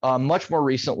much more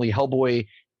recently, Hellboy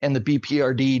and the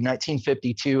BPRD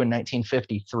 1952 and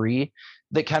 1953,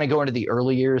 that kind of go into the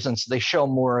early years. And so they show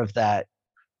more of that,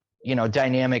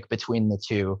 dynamic between the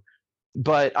two.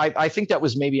 But I think that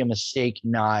was maybe a mistake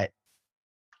not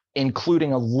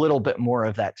including a little bit more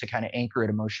of that to kind of anchor it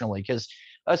emotionally, because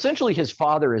essentially his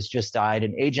father has just died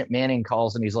and Agent Manning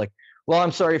calls and he's like, well,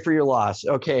 I'm sorry for your loss.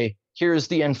 Okay, here's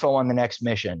the info on the next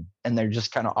mission. And they're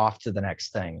just kind of off to the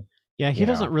next thing. Yeah. He You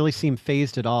doesn't know, really seem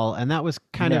phased at all. And that was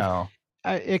kind of, no.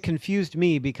 it confused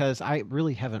me because I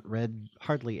really haven't read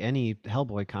hardly any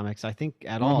Hellboy comics, I think,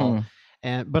 at all.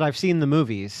 Hmm. But I've seen the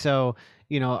movies. So,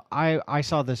 I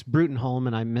saw this Brutenholm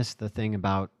and I missed the thing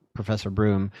about Professor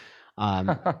Broom,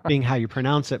 being how you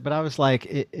pronounce it. But I was like,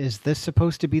 is this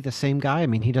supposed to be the same guy? I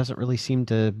mean, he doesn't really seem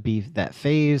to be that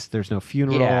phased. There's no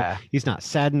funeral. Yeah. He's not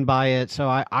saddened by it. So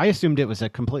I assumed it was a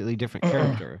completely different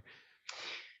character.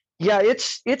 Yeah,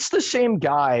 it's the same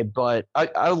guy, but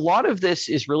a lot of this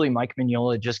is really Mike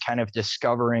Mignola just kind of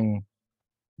discovering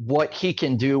what he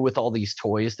can do with all these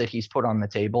toys that he's put on the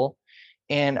table.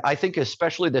 And I think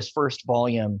especially this first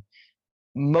volume,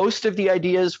 most of the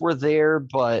ideas were there,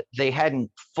 but they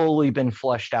hadn't fully been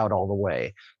fleshed out all the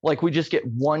way. Like we just get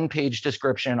one page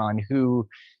description on who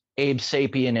Abe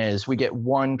Sapien is. We get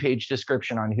one page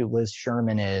description on who Liz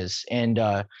Sherman is. And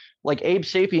like Abe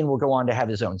Sapien will go on to have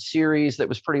his own series that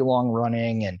was pretty long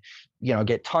running and,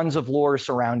 get tons of lore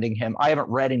surrounding him. I haven't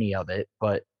read any of it,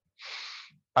 but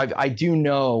I do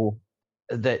know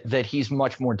that he's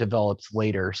much more developed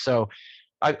later. So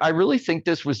I really think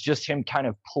this was just him kind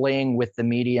of playing with the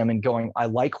medium and going, I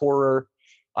like horror.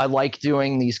 I like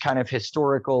doing these kind of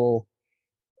historical,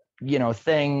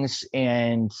 things.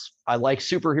 And I like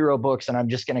superhero books. And I'm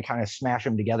just going to kind of smash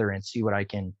them together and see what I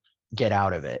can get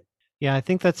out of it. Yeah, I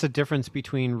think that's the difference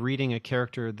between reading a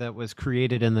character that was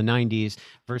created in the 90s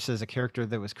versus a character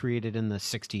that was created in the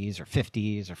 60s or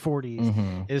 50s or 40s,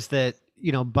 Mm-hmm. is that,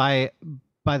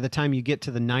 by the time you get to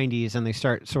the 90s and they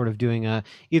start sort of doing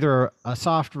either a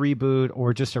soft reboot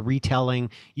or just a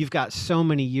retelling, you've got so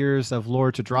many years of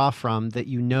lore to draw from that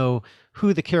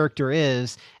who the character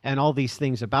is and all these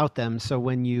things about them. So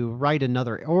when you write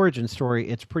another origin story,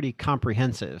 it's pretty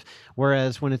comprehensive.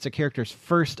 Whereas when it's a character's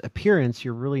first appearance,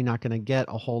 you're really not going to get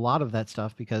a whole lot of that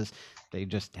stuff because they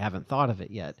just haven't thought of it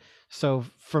yet. So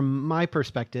from my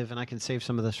perspective, and I can save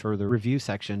some of this for the review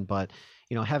section, but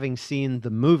having seen the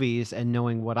movies and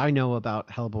knowing what I know about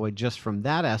Hellboy just from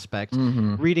that aspect,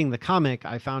 Mm-hmm. reading the comic,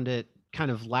 I found it kind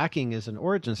of lacking as an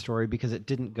origin story because it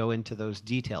didn't go into those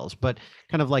details. But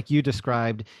kind of like you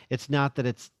described, it's not that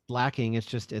it's lacking, it's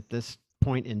just at this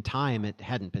point in time it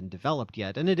hadn't been developed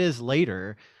yet, and it is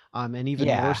later, and even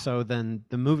more Yeah. so than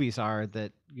the movies are,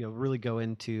 that really go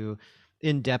into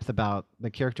in depth about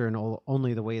the character in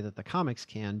only the way that the comics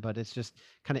can. But it's just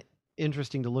kind of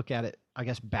interesting to look at it, I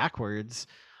guess, backwards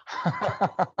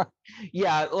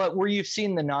Yeah, where you've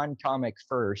seen the non-comic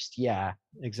first. Yeah.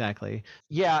 Exactly.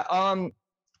 Yeah.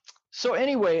 So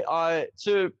anyway,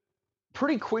 to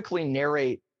pretty quickly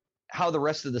narrate how the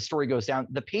rest of the story goes down,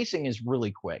 the pacing is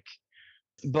really quick.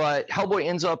 But Hellboy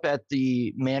ends up at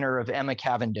the manor of Emma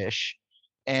Cavendish.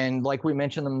 And like we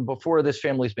mentioned them before, this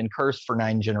family's been cursed for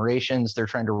 9 generations. They're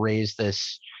trying to raise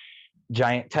this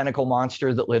giant tentacle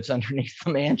monster that lives underneath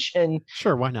the mansion,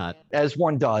 Sure, why not? as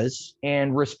one does.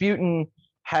 And Rasputin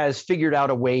has figured out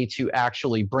a way to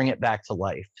actually bring it back to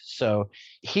life. So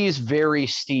he's very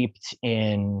steeped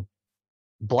in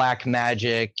black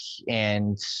magic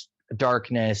and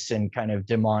darkness and kind of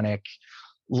demonic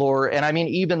lore. And I mean,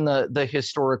 even the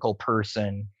historical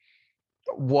person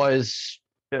was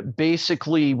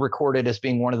basically recorded as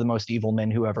being one of the most evil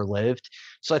men who ever lived.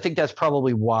 So I think that's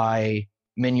probably why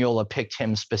Mignola picked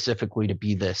him specifically to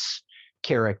be this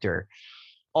character.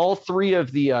 All 3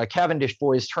 of the Cavendish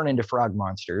boys turn into frog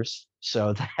monsters.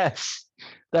 So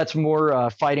that's more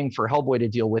fighting for Hellboy to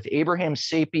deal with. Abraham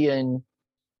Sapien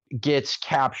gets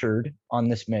captured on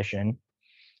this mission,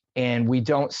 and we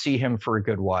don't see him for a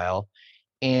good while.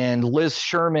 And Liz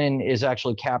Sherman is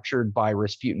actually captured by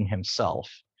Rasputin himself.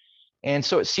 And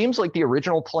so it seems like the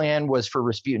original plan was for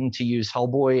Rasputin to use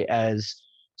Hellboy as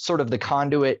sort of the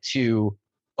conduit to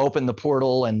open the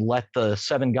portal and let the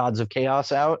 7 gods of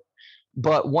chaos out.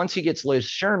 But once he gets Liz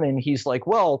Sherman, he's like,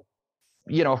 well,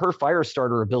 you know, her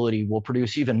Firestarter ability will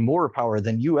produce even more power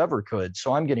than you ever could.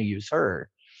 So I'm going to use her.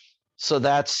 So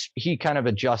he kind of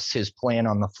adjusts his plan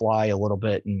on the fly a little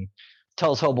bit and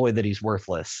tells Hellboy that he's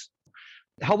worthless.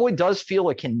 Hellboy does feel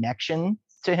a connection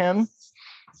to him.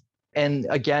 And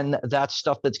again, that's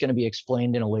stuff that's going to be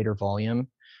explained in a later volume.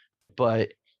 But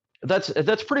that's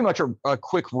pretty much a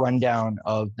quick rundown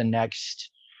of the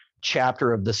next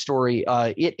chapter of the story.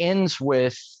 It ends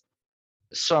with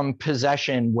some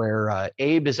possession where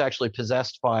Abe is actually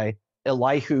possessed by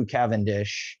Elihu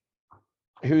Cavendish,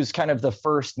 who's kind of the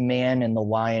first man in the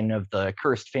line of the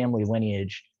cursed family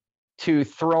lineage, to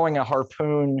throwing a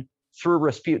harpoon through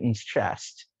Rasputin's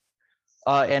chest.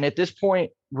 And at this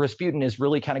point, Rasputin has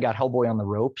really kind of got Hellboy on the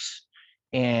ropes,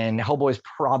 and Hellboy's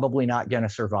probably not going to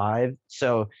survive.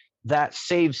 So that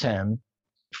saves him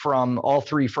from all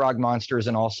 3 frog monsters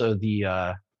and also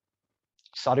the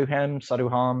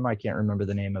Saduham, I can't remember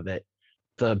the name of it,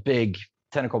 the big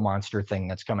tentacle monster thing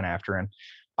that's coming after him.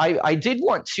 I did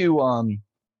want to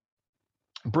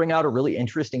bring out a really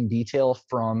interesting detail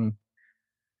from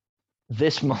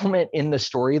this moment in the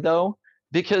story, though,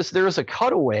 because there's a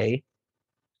cutaway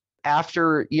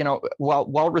after, you know,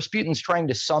 while Rasputin's trying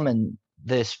to summon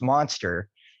this monster,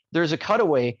 there's a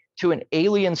cutaway to an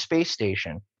alien space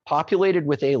station populated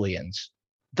with aliens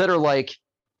that are like,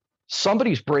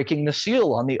 somebody's breaking the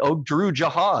seal on the Ogdru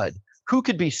Jihad. Who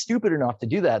could be stupid enough to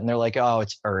do that? And they're like, oh,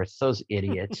 it's Earth, those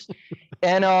idiots.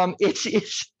 And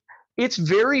it's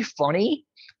very funny,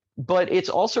 but it's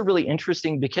also really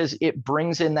interesting because it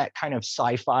brings in that kind of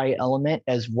sci-fi element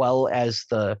as well as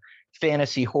the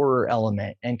fantasy horror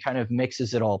element and kind of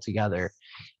mixes it all together.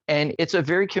 And it's a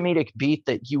very comedic beat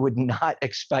that you would not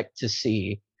expect to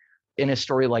see in a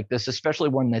story like this, especially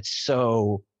one that's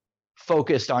so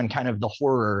focused on kind of the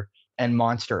horror and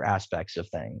monster aspects of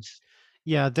things.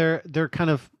 Yeah, they're kind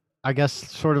of, I guess,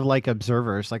 sort of like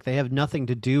observers. Like they have nothing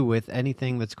to do with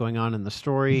anything that's going on in the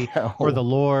story or the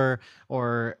lore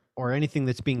or anything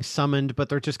that's being summoned, but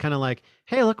they're just kind of like,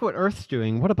 hey, look what Earth's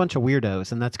doing. What a bunch of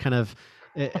weirdos. And that's kind of,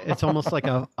 it's almost like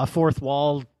a fourth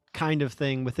wall kind of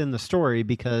thing within the story,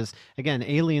 because again,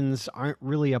 aliens aren't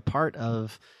really a part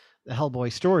of the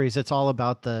Hellboy stories. It's all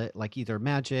about the, like, either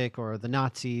magic or the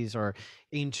Nazis or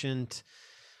ancient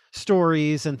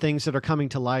stories and things that are coming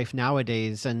to life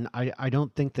nowadays. And I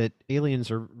don't think that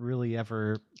aliens are really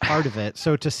ever part of it.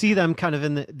 So to see them kind of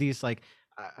in these, like,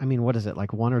 I mean, what is it,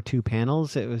 like 1 or 2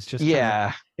 panels? It was just,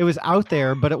 it was out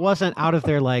there, but it wasn't out of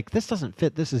there like, this doesn't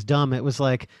fit, this is dumb. It was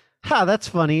like, ha, that's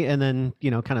funny. And then,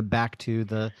 you know, kind of back to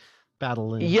the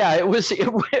battle. Yeah, it was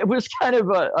kind of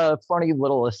a funny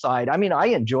little aside. I mean, I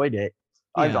enjoyed it.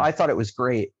 Yeah. I thought it was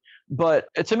great. But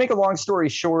to make a long story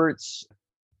short,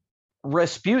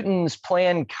 Rasputin's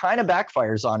plan kind of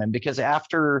backfires on him, because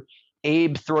after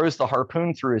Abe throws the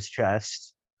harpoon through his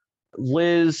chest,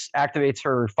 Liz activates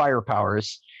her fire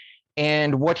powers,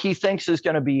 and what he thinks is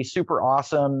going to be super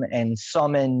awesome and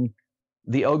summon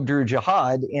the Ogdru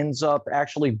Jihad ends up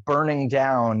actually burning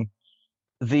down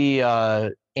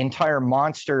the entire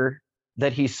monster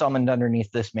that he summoned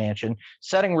underneath this mansion,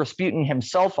 setting Rasputin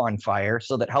himself on fire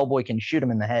so that Hellboy can shoot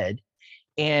him in the head,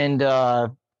 and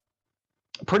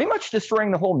pretty much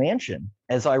destroying the whole mansion.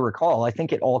 As I recall, I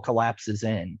think it all collapses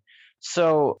in.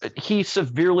 So he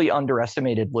severely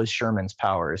underestimated Liz Sherman's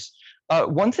powers.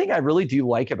 One thing I really do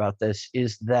like about this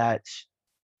is that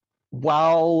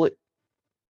while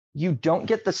you don't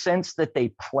get the sense that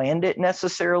they planned it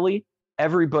necessarily,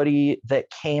 everybody that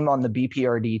came on the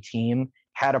BPRD team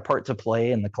had a part to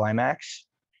play in the climax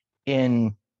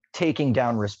in taking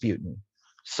down Rasputin.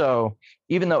 So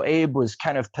even though Abe was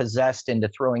kind of possessed into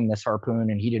throwing this harpoon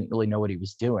and he didn't really know what he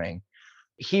was doing,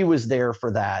 he was there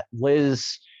for that.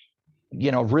 Liz,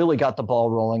 really got the ball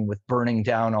rolling with burning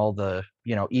down all the,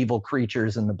 evil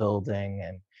creatures in the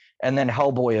building. And then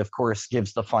Hellboy, of course,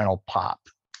 gives the final pop.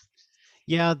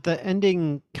 Yeah, the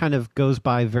ending kind of goes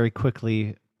by very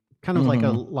quickly, kind of like a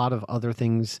lot of other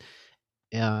things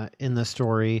in the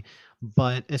story,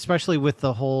 but especially with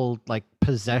the whole like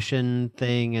possession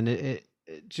thing, and it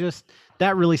just,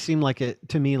 that really seemed like it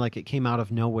to me, like it came out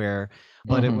of nowhere,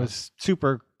 but it was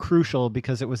super crucial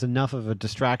because it was enough of a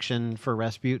distraction for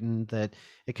Rasputin that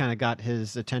it kind of got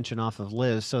his attention off of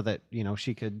Liz so that,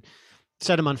 she could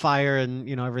set him on fire and,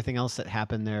 everything else that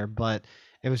happened there. But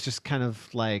it was just kind of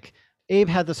like Abe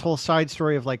had this whole side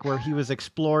story of like where he was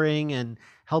exploring and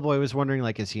Hellboy was wondering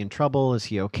like, is he in trouble? Is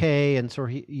he okay? And so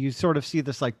you sort of see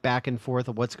this like back and forth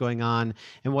of what's going on.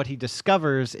 And what he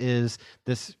discovers is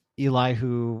this Eli,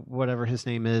 who, whatever his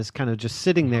name is, kind of just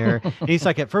sitting there. And he's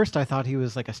like, at first I thought he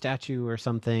was like a statue or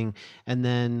something. And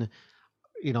then,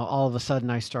 all of a sudden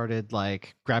I started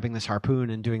like grabbing this harpoon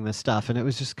and doing this stuff. And it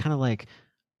was just kind of like,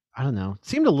 I don't know, it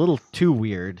seemed a little too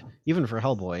weird, even for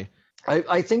Hellboy.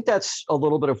 I think that's a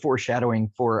little bit of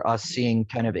foreshadowing for us seeing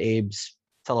kind of Abe's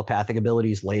telepathic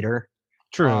abilities later.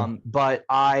 True. But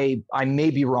I may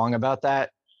be wrong about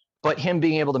that. But him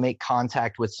being able to make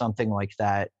contact with something like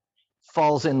that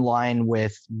falls in line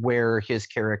with where his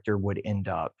character would end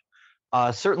up.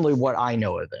 Certainly what I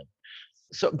know of him.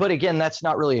 So, but again, that's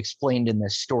not really explained in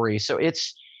this story. So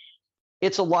it's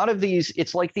a lot of these,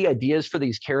 it's like the ideas for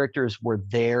these characters were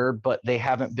there, but they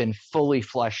haven't been fully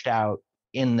fleshed out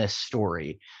in this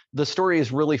story. The story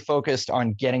is really focused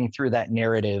on getting through that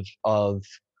narrative of,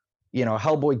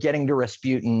 Hellboy getting to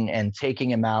Rasputin and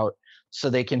taking him out so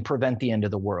they can prevent the end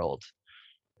of the world.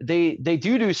 They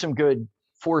do some good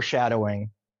foreshadowing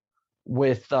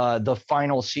with the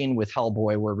final scene with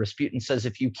Hellboy, where Rasputin says,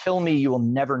 if you kill me, you will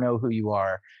never know who you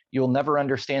are. You will never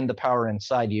understand the power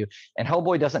inside you. And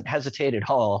Hellboy doesn't hesitate at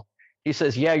all. He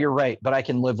says, yeah, you're right, but I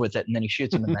can live with it. And then he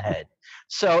shoots him in the head.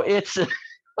 So it's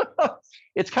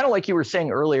kind of like you were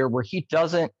saying earlier, where he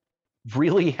doesn't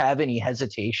really have any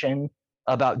hesitation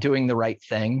about doing the right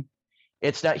thing.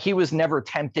 It's not, he was never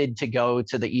tempted to go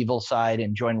to the evil side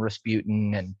and join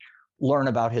Rasputin and learn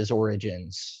about his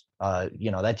origins.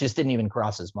 That just didn't even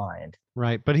cross his mind.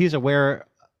 Right. But he's aware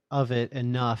of it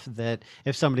enough that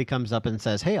if somebody comes up and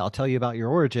says, hey, I'll tell you about your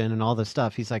origin and all this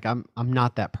stuff, he's like, I'm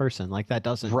not that person. Like, that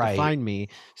doesn't define me.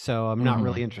 So I'm not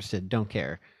really interested. Don't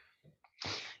care.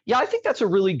 Yeah, I think that's a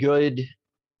really good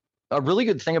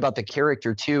thing about the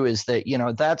character too, is that,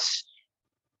 that's,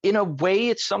 in a way,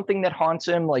 it's something that haunts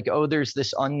him. Like, oh, there's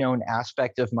this unknown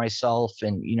aspect of myself.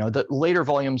 And, the later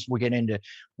volumes will get into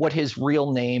what his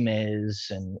real name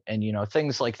is and,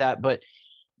 things like that. But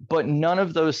none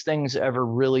of those things ever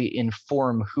really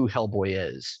inform who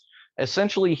Hellboy is.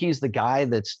 Essentially, he's the guy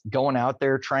that's going out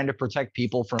there trying to protect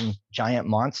people from giant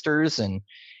monsters, and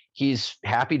he's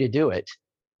happy to do it.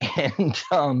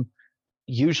 And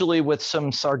usually with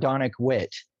some sardonic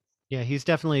wit. Yeah, he's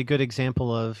definitely a good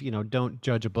example of, don't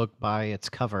judge a book by its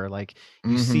cover. Like,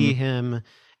 you see him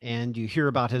and you hear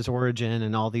about his origin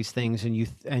and all these things, and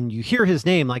you hear his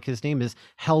name, like his name is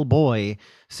Hellboy.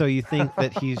 So you think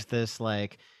that he's this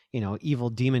like, evil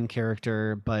demon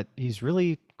character, but he's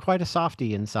really quite a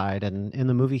softie inside. And in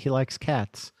the movie, he likes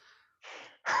cats.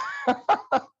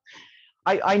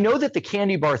 I know that the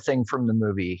candy bar thing from the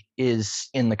movie is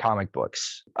in the comic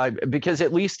books, because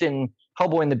at least in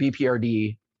Hellboy and the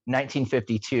BPRD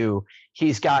 1952,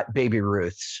 he's got Baby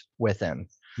Ruths with him.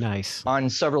 Nice. On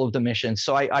several of the missions.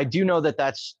 So I do know that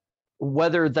that's,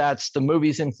 whether that's the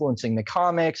movies influencing the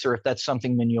comics or if that's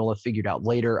something Mignola figured out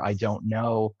later, I don't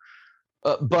know.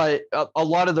 But a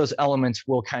lot of those elements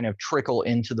will kind of trickle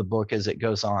into the book as it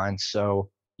goes on. So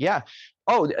yeah.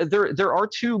 Oh, there are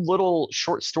two little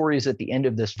short stories at the end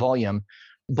of this volume.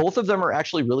 Both of them are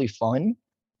actually really fun.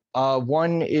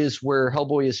 One is where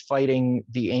Hellboy is fighting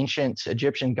the ancient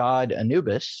Egyptian god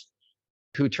Anubis,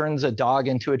 who turns a dog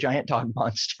into a giant dog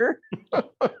monster.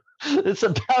 It's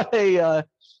about a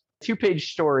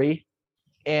 2-page story,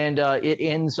 and it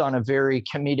ends on a very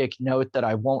comedic note that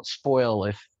I won't spoil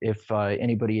if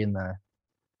anybody in the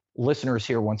listeners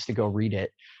here wants to go read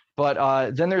it.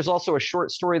 But then there's also a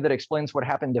short story that explains what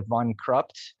happened to Von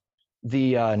Krupt,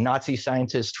 the Nazi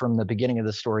scientist from the beginning of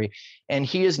the story, and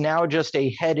he is now just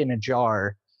a head in a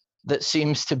jar that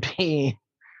seems to be,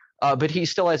 but he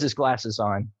still has his glasses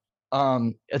on.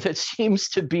 That seems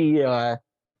to be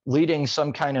leading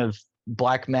some kind of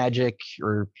black magic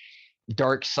or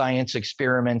dark science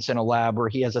experiments in a lab where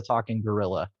he has a talking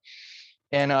gorilla.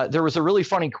 And there was a really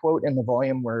funny quote in the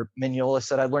volume where Mignola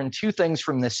said, "I learned two things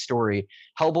from this story.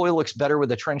 Hellboy looks better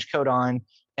with a trench coat on,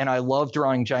 and I love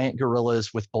drawing giant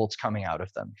gorillas with bolts coming out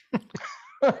of them."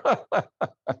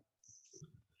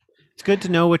 It's good to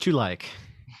know what you like.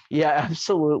 Yeah,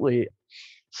 absolutely.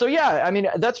 So yeah, I mean,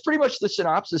 that's pretty much the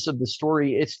synopsis of the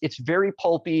story. It's very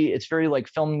pulpy. It's very like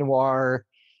film noir.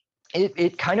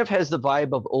 It kind of has the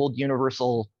vibe of old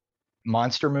Universal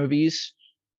monster movies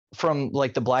from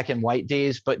like the black and white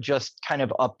days, but just kind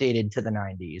of updated to the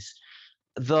 90s.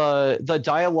 The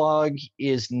dialogue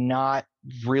is not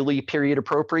really period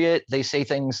appropriate. They say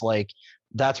things like,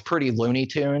 "That's pretty Looney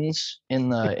Tunes" in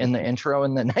the intro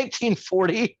in the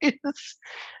 1940s.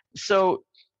 So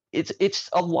it's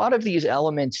a lot of these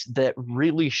elements that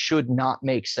really should not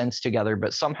make sense together,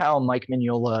 but somehow Mike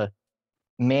Mignola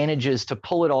manages to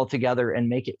pull it all together and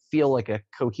make it feel like a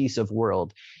cohesive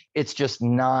world. It's just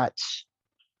not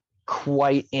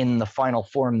quite in the final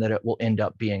form that it will end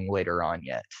up being later on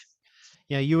yet.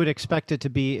 Yeah, you would expect it to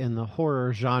be in the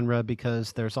horror genre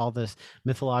because there's all this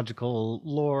mythological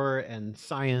lore and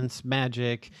science,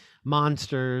 magic,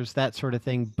 monsters, that sort of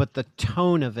thing. But the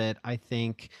tone of it, I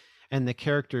think, and the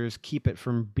characters keep it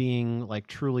from being like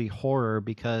truly horror,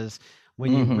 because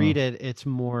when you read it, it's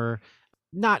more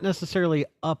not necessarily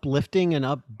uplifting and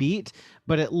upbeat,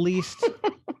 but at least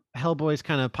Hellboy's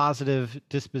kind of positive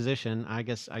disposition. I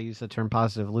guess I use the term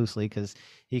positive loosely because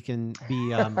he can be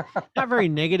not very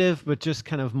negative, but just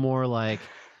kind of more like,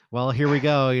 well, here we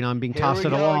go. I'm being tossed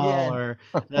at a wall again, or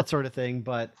that sort of thing.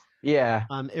 But yeah,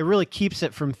 it really keeps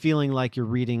it from feeling like you're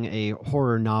reading a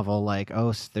horror novel, like,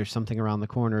 oh, there's something around the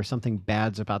corner, something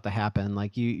bad's about to happen.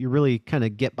 Like you really kind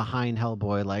of get behind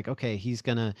Hellboy, like, okay, he's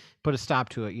going to put a stop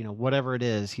to it. Whatever it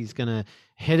is, he's going to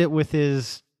hit it with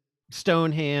his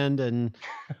stone hand and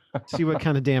see what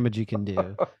kind of damage he can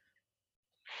do.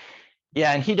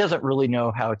 Yeah, and he doesn't really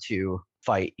know how to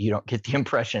fight. You don't get the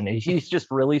impression. He's just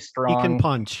really strong. He can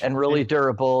punch and really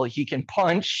durable. He can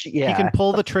punch. Yeah, he can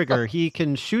pull the trigger. He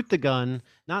can shoot the gun,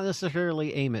 not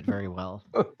necessarily aim it very well.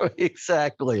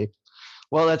 Exactly.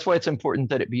 Well, that's why it's important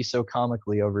that it be so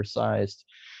comically oversized.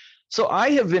 So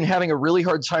I have been having a really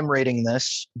hard time rating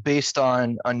this based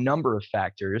on a number of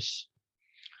factors.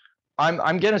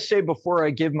 I'm going to say before I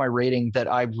give my rating that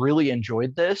I really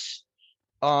enjoyed this.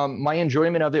 My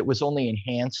enjoyment of it was only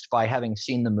enhanced by having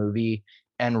seen the movie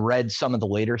and read some of the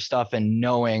later stuff and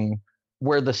knowing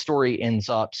where the story ends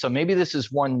up. So maybe this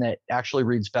is one that actually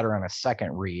reads better on a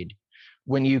second read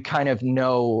when you kind of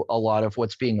know a lot of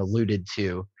what's being alluded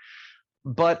to.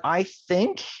 But I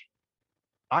think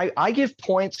I give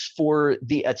points for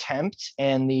the attempt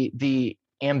and the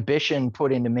ambition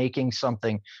put into making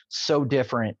something so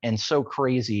different and so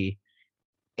crazy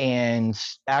and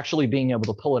actually being able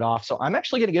to pull it off. So I'm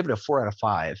actually going to give it a 4 out of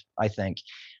 5, I think.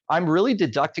 I'm really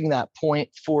deducting that point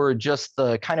for just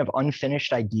the kind of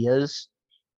unfinished ideas,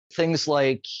 things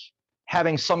like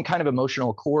having some kind of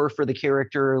emotional core for the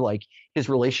character, like his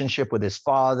relationship with his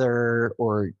father,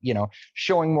 or,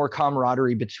 showing more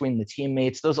camaraderie between the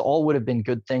teammates. Those all would have been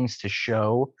good things to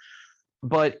show.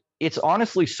 But it's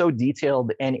honestly so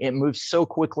detailed and it moves so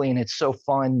quickly and it's so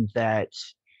fun that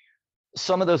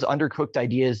some of those undercooked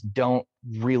ideas don't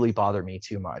really bother me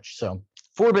too much. So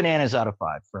 4 bananas out of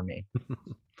 5 for me.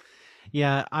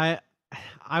 Yeah,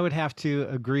 I would have to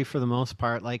agree for the most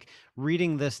part. Like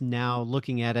reading this now,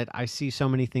 looking at it, I see so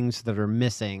many things that are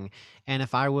missing. And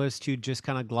if I was to just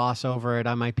kind of gloss over it,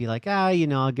 I might be like,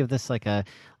 I'll give this like a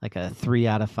 3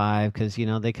 out of 5 because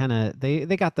they kind of they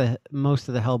got the most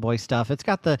of the Hellboy stuff. It's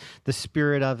got the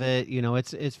spirit of it.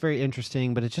 It's very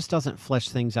interesting, but it just doesn't flesh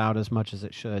things out as much as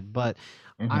it should. But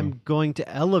I'm going to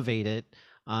elevate it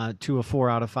to a 4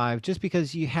 out of 5, just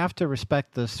because you have to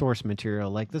respect the source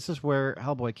material. Like this is where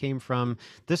Hellboy came from.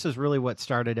 This is really what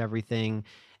started everything.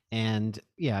 And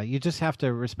yeah, you just have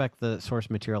to respect the source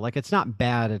material. Like it's not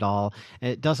bad at all.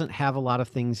 It doesn't have a lot of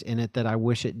things in it that I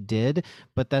wish it did,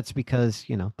 but that's because,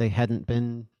 they hadn't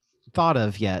been thought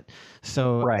of yet.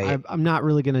 So right. I'm not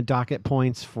really going to dock it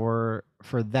points for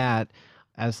that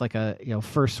as like a,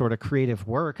 first sort of creative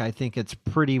work. I think it's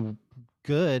pretty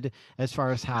good as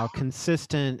far as how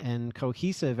consistent and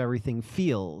cohesive everything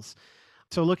feels.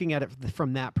 So looking at it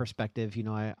from that perspective,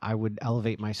 I would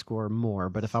elevate my score more.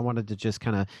 But if I wanted to just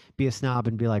kind of be a snob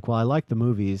and be like, well, I like the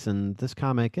movies and this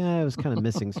comic, it was kind of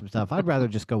missing some stuff, I'd rather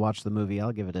just go watch the movie.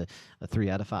 I'll give it a 3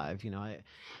 out of 5.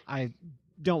 I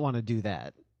don't want to do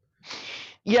that.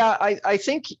 Yeah, I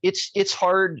think it's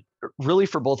hard really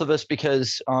for both of us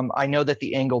because I know that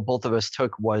the angle both of us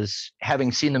took was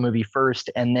having seen the movie first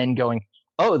and then going,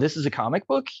 oh, this is a comic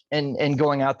book, and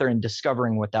going out there and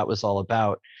discovering what that was all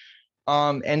about.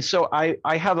 And so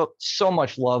I have so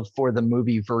much love for the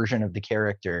movie version of the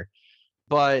character,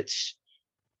 but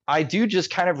I do just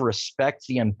kind of respect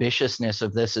the ambitiousness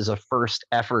of this as a first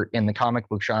effort in the comic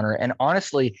book genre. And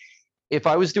honestly, if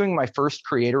I was doing my first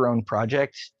creator-owned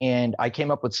project and I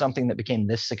came up with something that became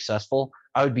this successful,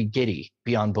 I would be giddy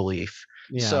beyond belief.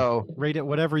 Yeah. So rate it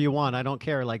whatever you want. I don't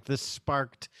care. Like this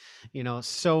sparked,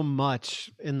 so much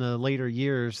in the later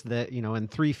years that, in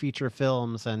 3 feature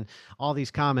films and all these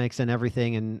comics and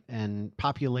everything and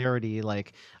popularity,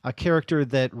 like a character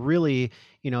that really,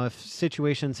 if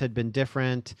situations had been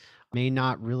different, may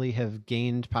not really have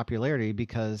gained popularity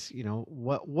because,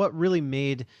 what really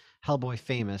made Hellboy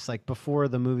famous, like before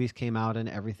the movies came out and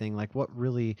everything, like what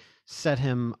really set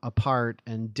him apart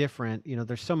and different.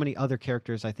 There's so many other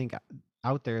characters I think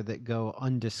out there that go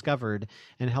undiscovered,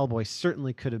 and Hellboy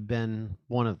certainly could have been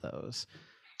one of those.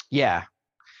 Yeah.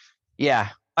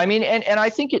 I mean, and I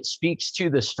think it speaks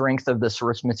to the strength of the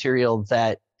source material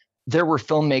that there were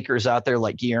filmmakers out there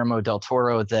like Guillermo del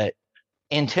Toro that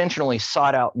intentionally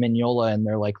sought out Mignola, and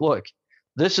they're like, look,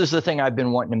 this is the thing I've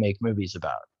been wanting to make movies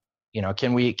about.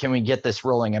 Can we get this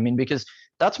rolling? I mean, because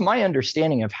that's my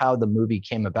understanding of how the movie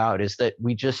came about, is that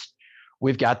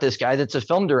we've got this guy that's a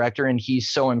film director and he's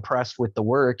so impressed with the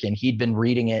work, and he'd been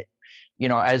reading it,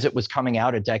 as it was coming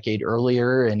out a decade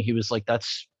earlier. And he was like,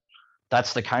 that's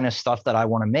the kind of stuff that I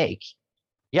want to make.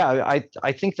 Yeah.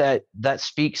 I think that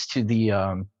speaks to the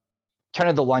kind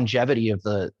of the longevity of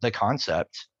the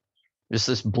concept. Just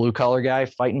this blue collar guy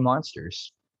fighting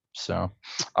monsters. So,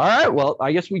 all right. Well,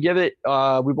 I guess we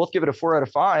both give it a 4 out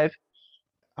of 5.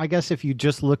 I guess if you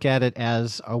just look at it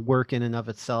as a work in and of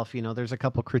itself, there's a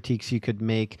couple critiques you could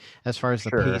make as far as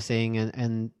the pacing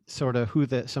and sort of who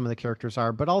some of the characters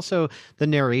are, but also the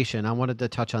narration. I wanted to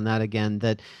touch on that again,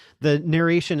 that the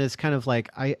narration is kind of like,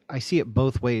 I see it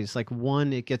both ways. Like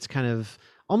one, it gets kind of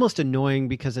almost annoying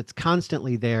because it's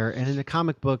constantly there. And in a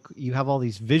comic book, you have all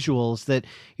these visuals that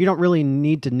you don't really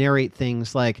need to narrate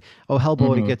things like, oh,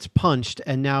 Hellboy gets punched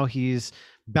and now he's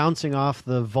bouncing off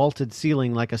the vaulted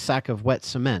ceiling like a sack of wet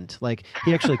cement. Like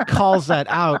he actually calls that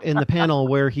out in the panel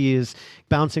where he is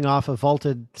bouncing off a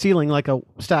vaulted ceiling like a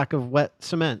stack of wet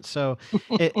cement. So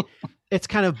it's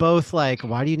kind of both like,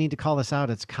 why do you need to call this out?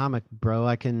 It's comic, bro.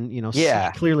 I can, see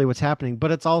clearly what's happening,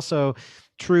 but it's also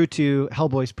true to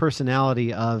Hellboy's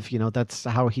personality of, that's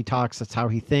how he talks, that's how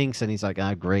he thinks. And he's like,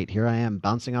 great, here I am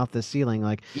bouncing off this ceiling.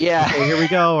 Like, yeah, okay, here we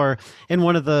go. Or in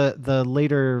one of the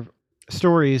later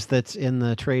stories that's in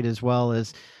the trade as well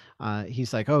is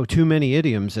he's like, oh, too many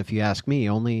idioms if you ask me,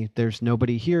 only there's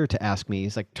nobody here to ask me.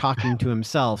 He's like talking to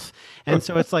himself. And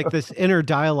so it's like this inner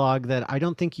dialogue that I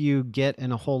don't think you get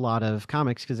in a whole lot of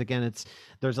comics, because again,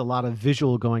 there's a lot of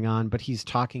visual going on, but he's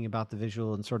talking about the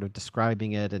visual and sort of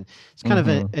describing it. And it's kind of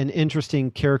an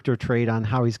interesting character trait on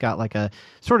how he's got like a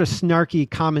sort of snarky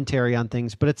commentary on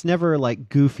things, but it's never like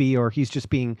goofy or he's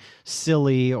just being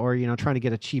silly or, trying to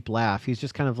get a cheap laugh. He's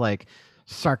just kind of like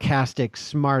sarcastic,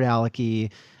 smart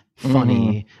alecky,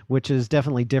 funny, which is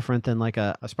definitely different than like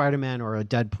a Spider-Man or a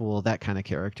Deadpool, that kind of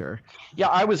character. Yeah,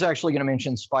 I was actually going to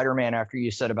mention Spider-Man after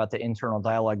you said about the internal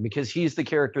dialogue, because he's the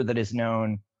character that is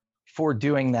known for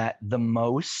doing that the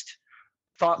most.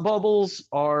 Thought bubbles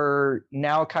are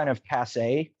now kind of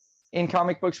passé in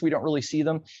comic books. We don't really see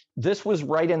them. This was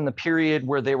right in the period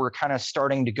where they were kind of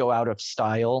starting to go out of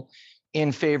style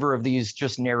in favor of these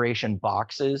just narration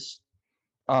boxes.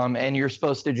 And you're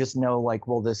supposed to just know, like,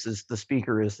 well, this is the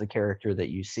speaker is the character that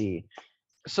you see.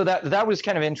 So that was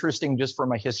kind of interesting just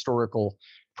from a historical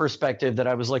perspective, that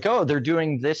I was like, oh, they're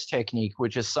doing this technique,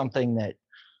 which is something that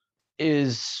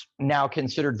is now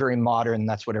considered very modern.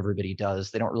 That's what everybody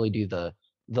does. They don't really do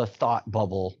the thought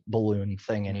bubble balloon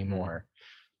thing anymore.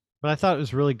 But I thought it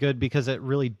was really good because it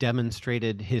really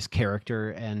demonstrated his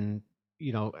character and,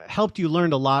 helped you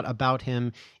learn a lot about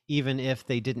him, even if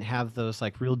they didn't have those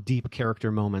like real deep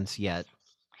character moments yet.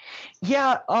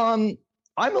 Yeah. I'm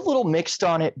a little mixed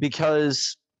on it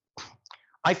because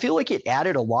I feel like it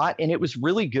added a lot, and it was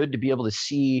really good to be able to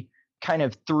see kind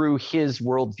of through his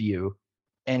worldview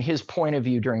and his point of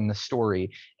view during the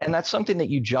story. And that's something that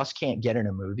you just can't get in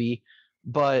a movie.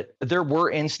 but there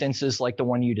were instances like the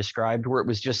one you described where it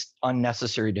was just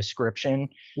unnecessary description,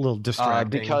 A little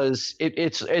distracting. because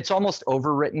it's almost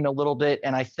overwritten a little bit.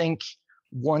 And I think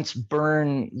once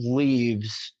Byrne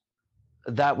leaves,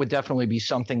 that would definitely be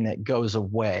something that goes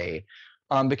away,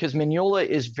 because Mignola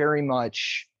is very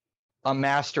much a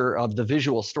master of the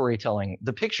visual storytelling.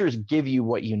 The pictures give you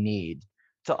what you need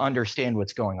to understand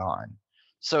what's going on.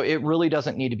 So it really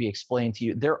doesn't need to be explained to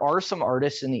you. There are some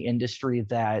artists in the industry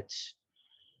that,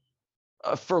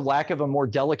 for lack of a more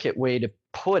delicate way to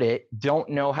put it, don't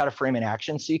know how to frame an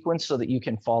action sequence so that you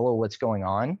can follow what's going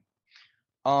on.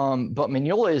 But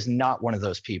Mignola is not one of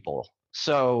those people.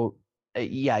 So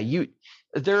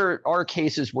there are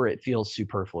cases where it feels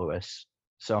superfluous.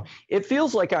 So it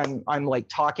feels like I'm like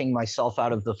talking myself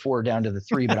out of the 4 down to the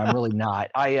 3, but I'm really not.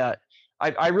 I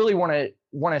really want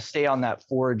to stay on that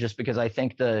 4, just because I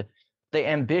think the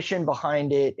ambition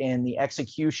behind it and the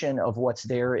execution of what's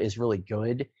there is really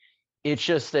good. It's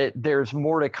just that there's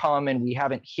more to come, and we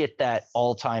haven't hit that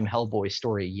all-time Hellboy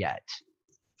story yet.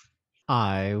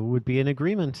 I would be in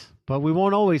agreement, but we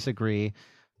won't always agree.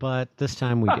 But this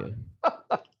time we do.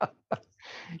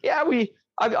 Yeah,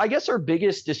 I guess our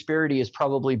biggest disparity has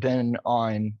probably been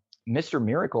on Mr.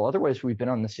 Miracle. Otherwise, we've been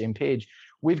on the same page.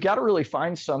 We've got to really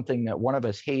find something that one of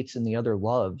us hates and the other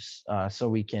loves, so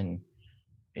we can,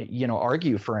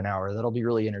 argue for an hour. That'll be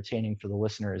really entertaining for the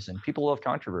listeners, and people love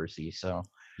controversy. So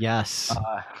yes.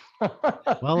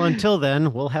 Well, until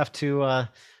then, we'll have to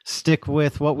stick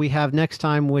with what we have next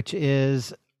time, which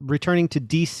is returning to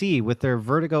DC with their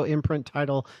Vertigo imprint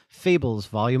title, Fables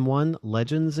Volume 1,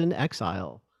 Legends in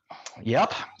Exile.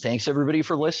 Yep. Thanks, everybody,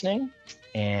 for listening.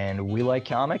 And we like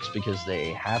comics because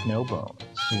they have no bones.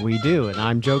 We do. And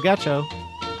I'm Joe Gacho.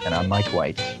 And I'm Mike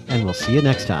White. And we'll see you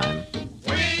next time.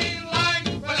 We like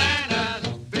bananas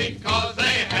because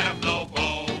they have no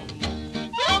bones.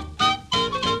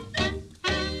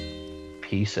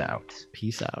 Peace out.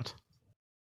 Peace out.